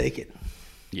we'll take it.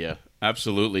 Yeah.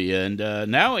 Absolutely. And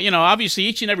now, obviously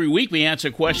each and every week we answer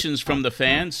questions from the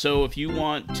fans. So if you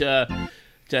want to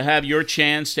have your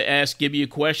chance to ask Gibby a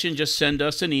question, just send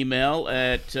us an email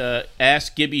at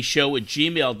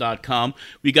askgibbyshow@gmail.com.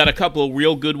 We got a couple of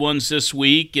real good ones this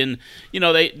week. And,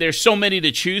 there's so many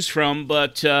to choose from.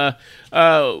 But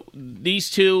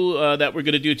these two that we're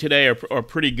going to do today are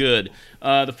pretty good.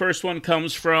 The first one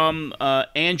comes from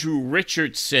Andrew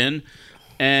Richardson.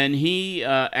 And he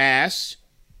asks,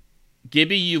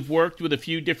 Gibby, you've worked with a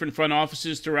few different front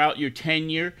offices throughout your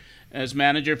tenure as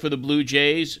manager for the Blue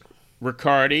Jays.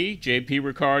 Riccardi, J.P.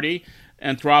 Riccardi,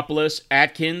 Anthopoulos,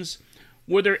 Atkins.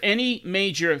 Were there any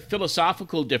major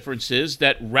philosophical differences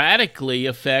that radically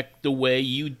affect the way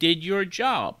you did your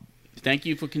job? Thank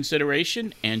you for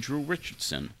consideration, Andrew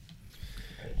Richardson.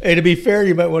 Hey, to be fair,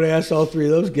 you might want to ask all three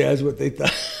of those guys what they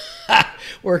thought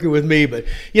working with me. But,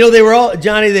 they were all,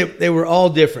 Johnny, they were all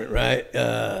different, right?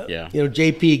 Yeah.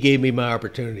 JP gave me my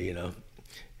opportunity,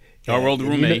 Our old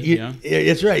roommate, yeah.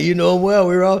 That's right. You know him well.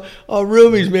 We were all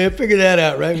roomies, man. Figure that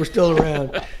out, right? We're still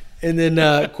around. And then,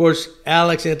 of course,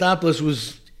 Alex Anthopoulos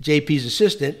was JP's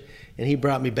assistant, and he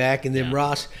brought me back. And then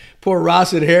Ross, poor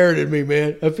Ross inherited me,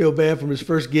 man. I feel bad from his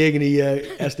first gig, and he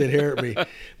has to inherit me.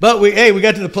 But we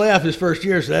got to the playoff his first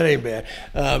year, so that ain't bad.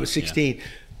 I was 16. Yeah.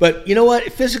 But you know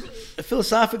what?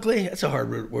 Philosophically, that's a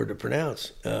hard word to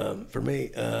pronounce for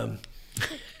me.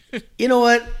 You know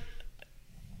what?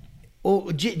 Well,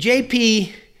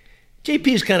 JP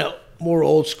is kind of more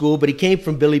old school, but he came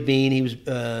from Billy Beane. He was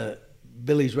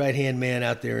Billy's right-hand man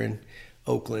out there in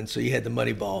Oakland, so you had the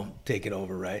money ball taking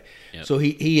over, right? Yep. So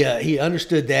he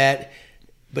understood that,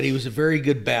 but he was a very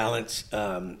good balance.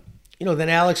 Then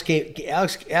Alex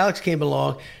came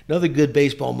along, another good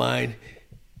baseball mind,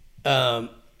 a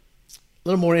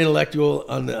little more intellectual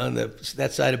on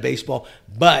that side of baseball,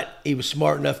 but he was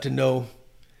smart enough to know,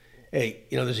 hey,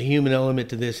 there's a human element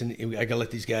to this, and I got to let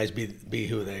these guys be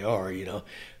who they are,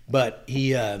 But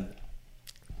he,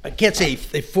 I can't say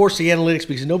they forced the analytics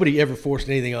because nobody ever forced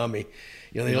anything on me.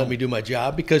 They let me do my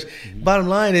job because bottom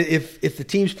line, if the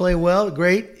team's playing well,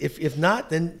 great. If not,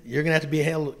 then you're going to have to be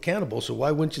held accountable. So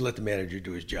why wouldn't you let the manager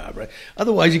do his job, right?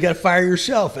 Otherwise, you got to fire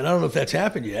yourself, and I don't know if that's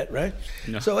happened yet, right?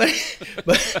 No. So,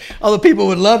 but although people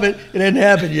would love it, it hasn't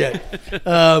happened yet.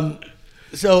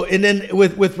 So, and then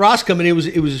with Ross coming, it was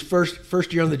his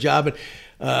first year on the job, and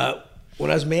when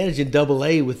I was managing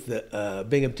Double-A with the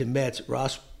Binghamton Mets,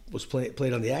 Ross was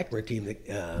played on the Akron team,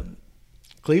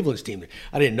 Cleveland's team.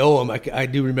 I didn't know him. I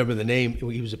do remember the name.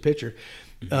 He was a pitcher,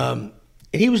 and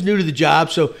he was new to the job,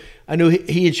 so I knew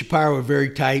he and Shapiro were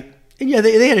very tight. And yeah,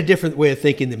 they had a different way of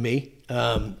thinking than me.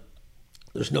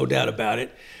 There's no doubt about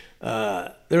it.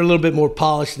 They're a little bit more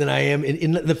polished than I am,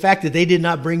 and the fact that they did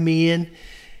not bring me in.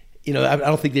 I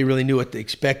don't think they really knew what to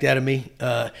expect out of me.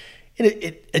 And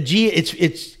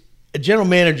it's a general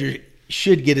manager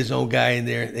should get his own guy in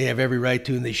there. They have every right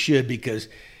to, and they should, because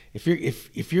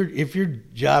if your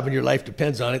job and your life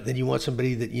depends on it, then you want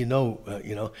somebody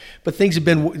that But things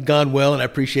have gone well, and I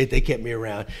appreciate they kept me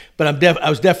around. But I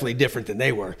was definitely different than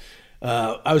they were.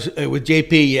 I was with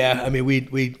JP. Yeah, I mean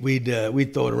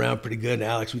we'd throw it around pretty good, and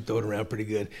Alex we'd throw it around pretty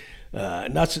good.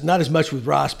 Not as much with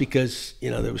Ross because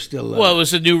there was still. Well, it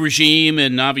was a new regime,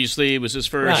 and obviously it was his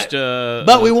first. Right.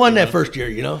 But we won that first year,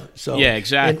 So yeah,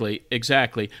 exactly.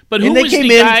 But who was the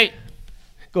guy?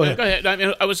 Go ahead. Go ahead. I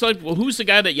mean, I was like, well, who's the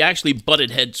guy that you actually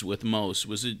butted heads with most?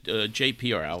 Was it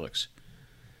JP or Alex?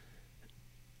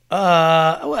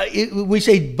 We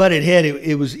say butted head.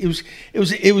 It was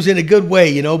in a good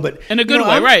way, But in a good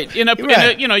way, right?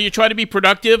 You try to be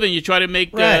productive and you try to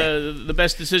make the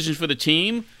best decisions for the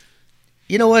team.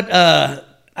 You know what?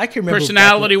 I can remember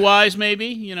personality-wise,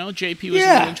 maybe. JP was a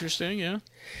little interesting. Yeah.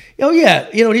 Oh yeah,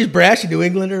 he's brash, a New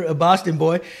Englander, a Boston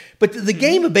boy. But the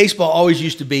game of baseball always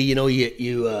used to be, there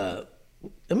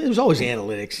was always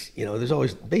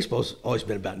analytics. Baseball's always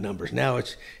been about numbers. Now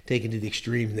it's taken to the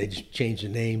extreme, and they just changed the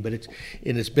name. But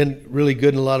it's been really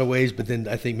good in a lot of ways. But then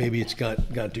I think maybe it's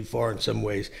gone too far in some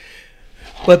ways.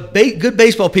 But good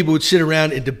baseball people would sit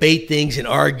around and debate things and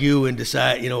argue and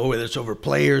decide, whether it's over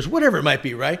players, whatever it might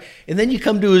be, right? And then you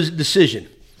come to a decision.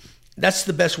 That's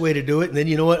the best way to do it. And then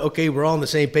you know what? Okay, we're all on the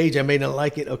same page. I may not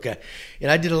like it. Okay.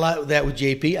 And I did a lot of that with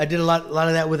JP. I did a lot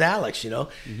of that with Alex, And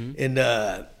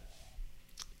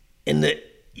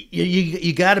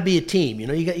you got to be a team.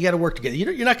 You got to work together.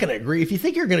 You're not going to agree. If you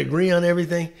think you're going to agree on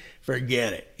everything,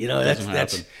 forget it.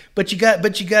 That's. But you got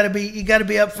to be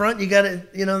upfront. You got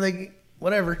to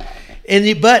whatever.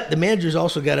 But the manager's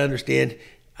also got to understand.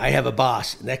 I have a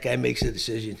boss, and that guy makes a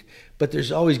decision. But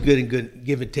there's always good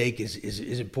give and take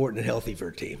is important and healthy for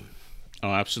a team.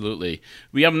 Oh, absolutely.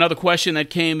 We have another question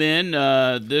that came in.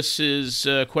 This is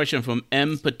a question from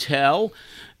M. Patel,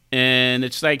 and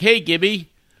it's like, hey,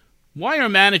 Gibby, why are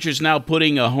managers now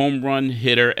putting a home run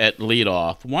hitter at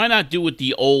leadoff? Why not do it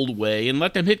the old way and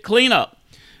let them hit cleanup?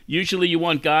 Usually you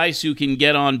want guys who can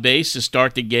get on base to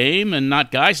start the game and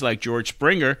not guys like George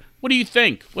Springer. What do you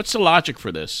think? What's the logic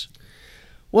for this?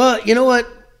 Well, you know what?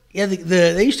 Yeah,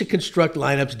 they used to construct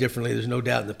lineups differently. There's no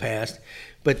doubt in the past,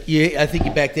 but I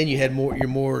think back then you had your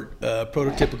more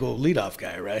prototypical leadoff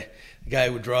guy, right? a guy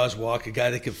who would draw his walk, a guy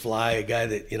that could fly, a guy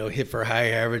that, hit for a high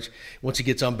average. Once he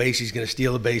gets on base, he's going to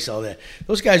steal the base, all that.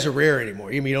 Those guys are rare anymore.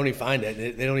 I mean, you don't even find that.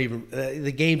 They don't even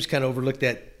the game's kind of overlooked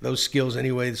those skills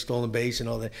anyway, the stolen base and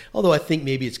all that. Although I think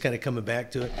maybe it's kind of coming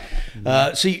back to it.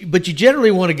 But you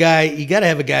generally want a guy, you got to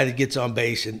have a guy that gets on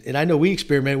base. And I know we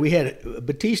experimented. We had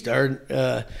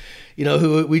Bautista,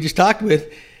 who we just talked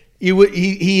with. He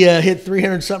hit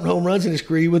 300-something home runs in his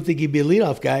career. You wouldn't think he'd be a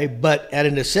leadoff guy. But out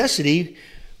of necessity,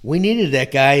 we needed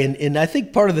that guy. And I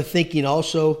think part of the thinking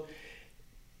also,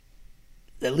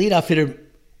 that leadoff hitter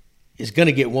is going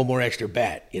to get one more extra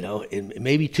bat, and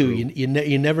maybe two. You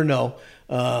never know.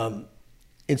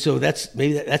 And so that's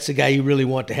the guy you really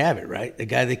want to have it, right? The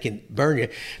guy that can burn you.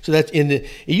 So that's it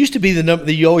used to be the number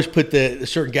that you always put the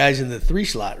certain guys in the 3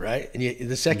 slot, right? And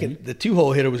the second, the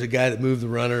 2-hole hitter was a guy that moved the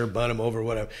runner, bunt him over,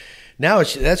 whatever. Now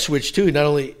that's switched too. Not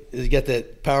only you got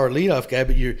that power leadoff guy,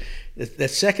 but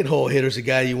that second hole hitter is a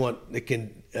guy you want that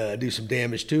can do some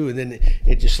damage too, and then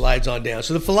it just slides on down.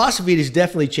 So the philosophy has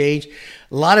definitely changed.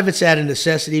 A lot of it's out of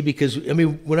necessity because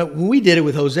when we did it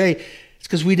with Jose, it's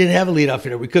because we didn't have a leadoff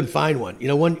hitter. We couldn't find one.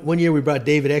 One year we brought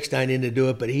David Eckstein in to do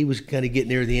it, but he was kind of getting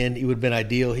near the end. He would have been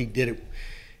ideal. He did it.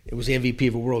 It was the MVP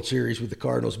of a World Series with the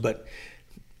Cardinals. But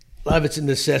a lot of it's a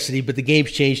necessity. But the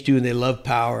game's changed too, and they love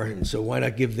power. And so why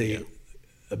not give a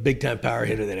big-time power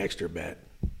hitter that extra bat?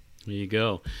 There you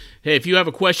go. Hey, if you have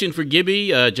a question for Gibby,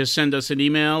 just send us an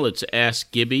email. It's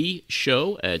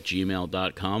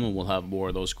askgibbyshow@gmail.com, and we'll have more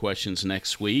of those questions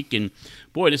next week. And,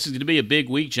 boy, this is going to be a big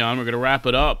week, John. We're going to wrap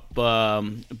it up.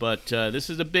 But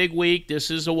this is a big week. This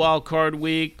is a wild card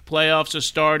week. Playoffs are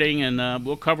starting, and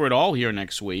we'll cover it all here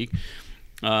next week.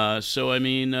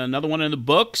 Another one in the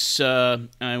books. I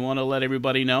want to let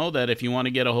everybody know that if you want to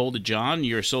get a hold of John,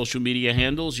 your social media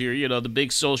handles, you're the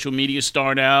big social media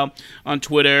star now on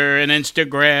Twitter and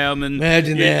Instagram and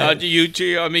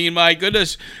YouTube. My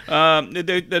goodness,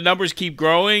 the numbers keep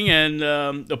growing, and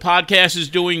the podcast is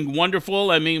doing wonderful.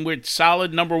 We're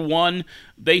solid number 1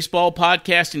 baseball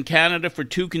podcast in Canada for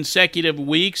 2 consecutive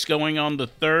weeks, going on the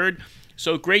 3rd.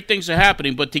 So great things are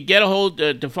happening. But to get a hold,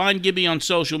 to find Gibby on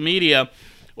social media,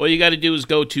 all you got to do is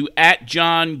go to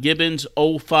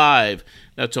 @JohnGibbons05.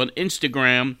 That's on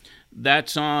Instagram.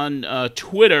 That's on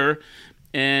Twitter.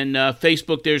 And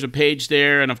Facebook, there's a page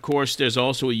there. And, of course, there's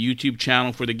also a YouTube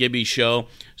channel for The Gibby Show.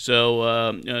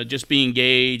 So just be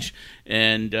engaged.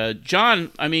 And,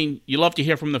 John, you love to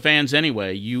hear from the fans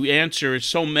anyway. You answer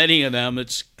so many of them.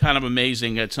 It's kind of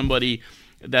amazing that somebody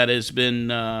that has been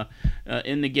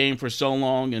in the game for so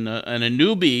long and a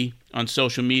newbie on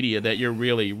social media, that you're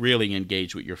really, really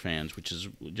engaged with your fans, which is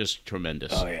just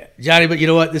tremendous. Oh, yeah. Johnny, but you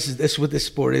know what? This is what this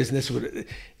sport is, and it's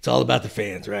all about the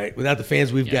fans, right? Without the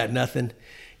fans, we've got nothing.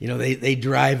 They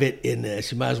drive it, and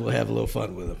so you might as well have a little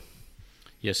fun with them.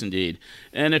 Yes, indeed.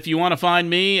 And if you want to find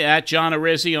me, @John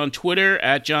Arezzi on Twitter,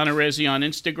 @John Arezzi on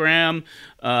Instagram.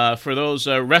 For those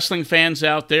wrestling fans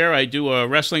out there, I do a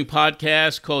wrestling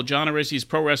podcast called John Arezzi's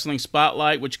Pro Wrestling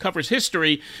Spotlight, which covers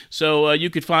history. So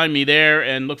you could find me there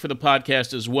and look for the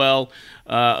podcast as well.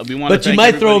 You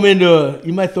might throw him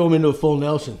into a full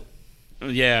Nelson.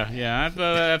 Yeah.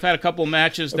 I've had a couple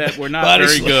matches that were not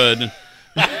very good.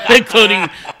 Including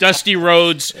Dusty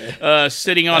Rhodes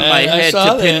sitting on my head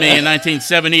to pin me in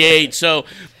 1978. So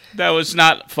that was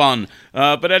not fun.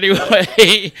 But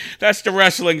anyway, that's the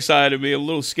wrestling side of me, a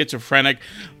little schizophrenic.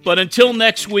 But until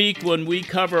next week, when we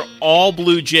cover all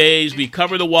Blue Jays, we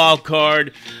cover the wild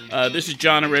card. This is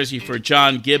John Arezzi for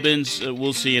John Gibbons.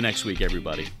 We'll see you next week,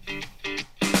 everybody.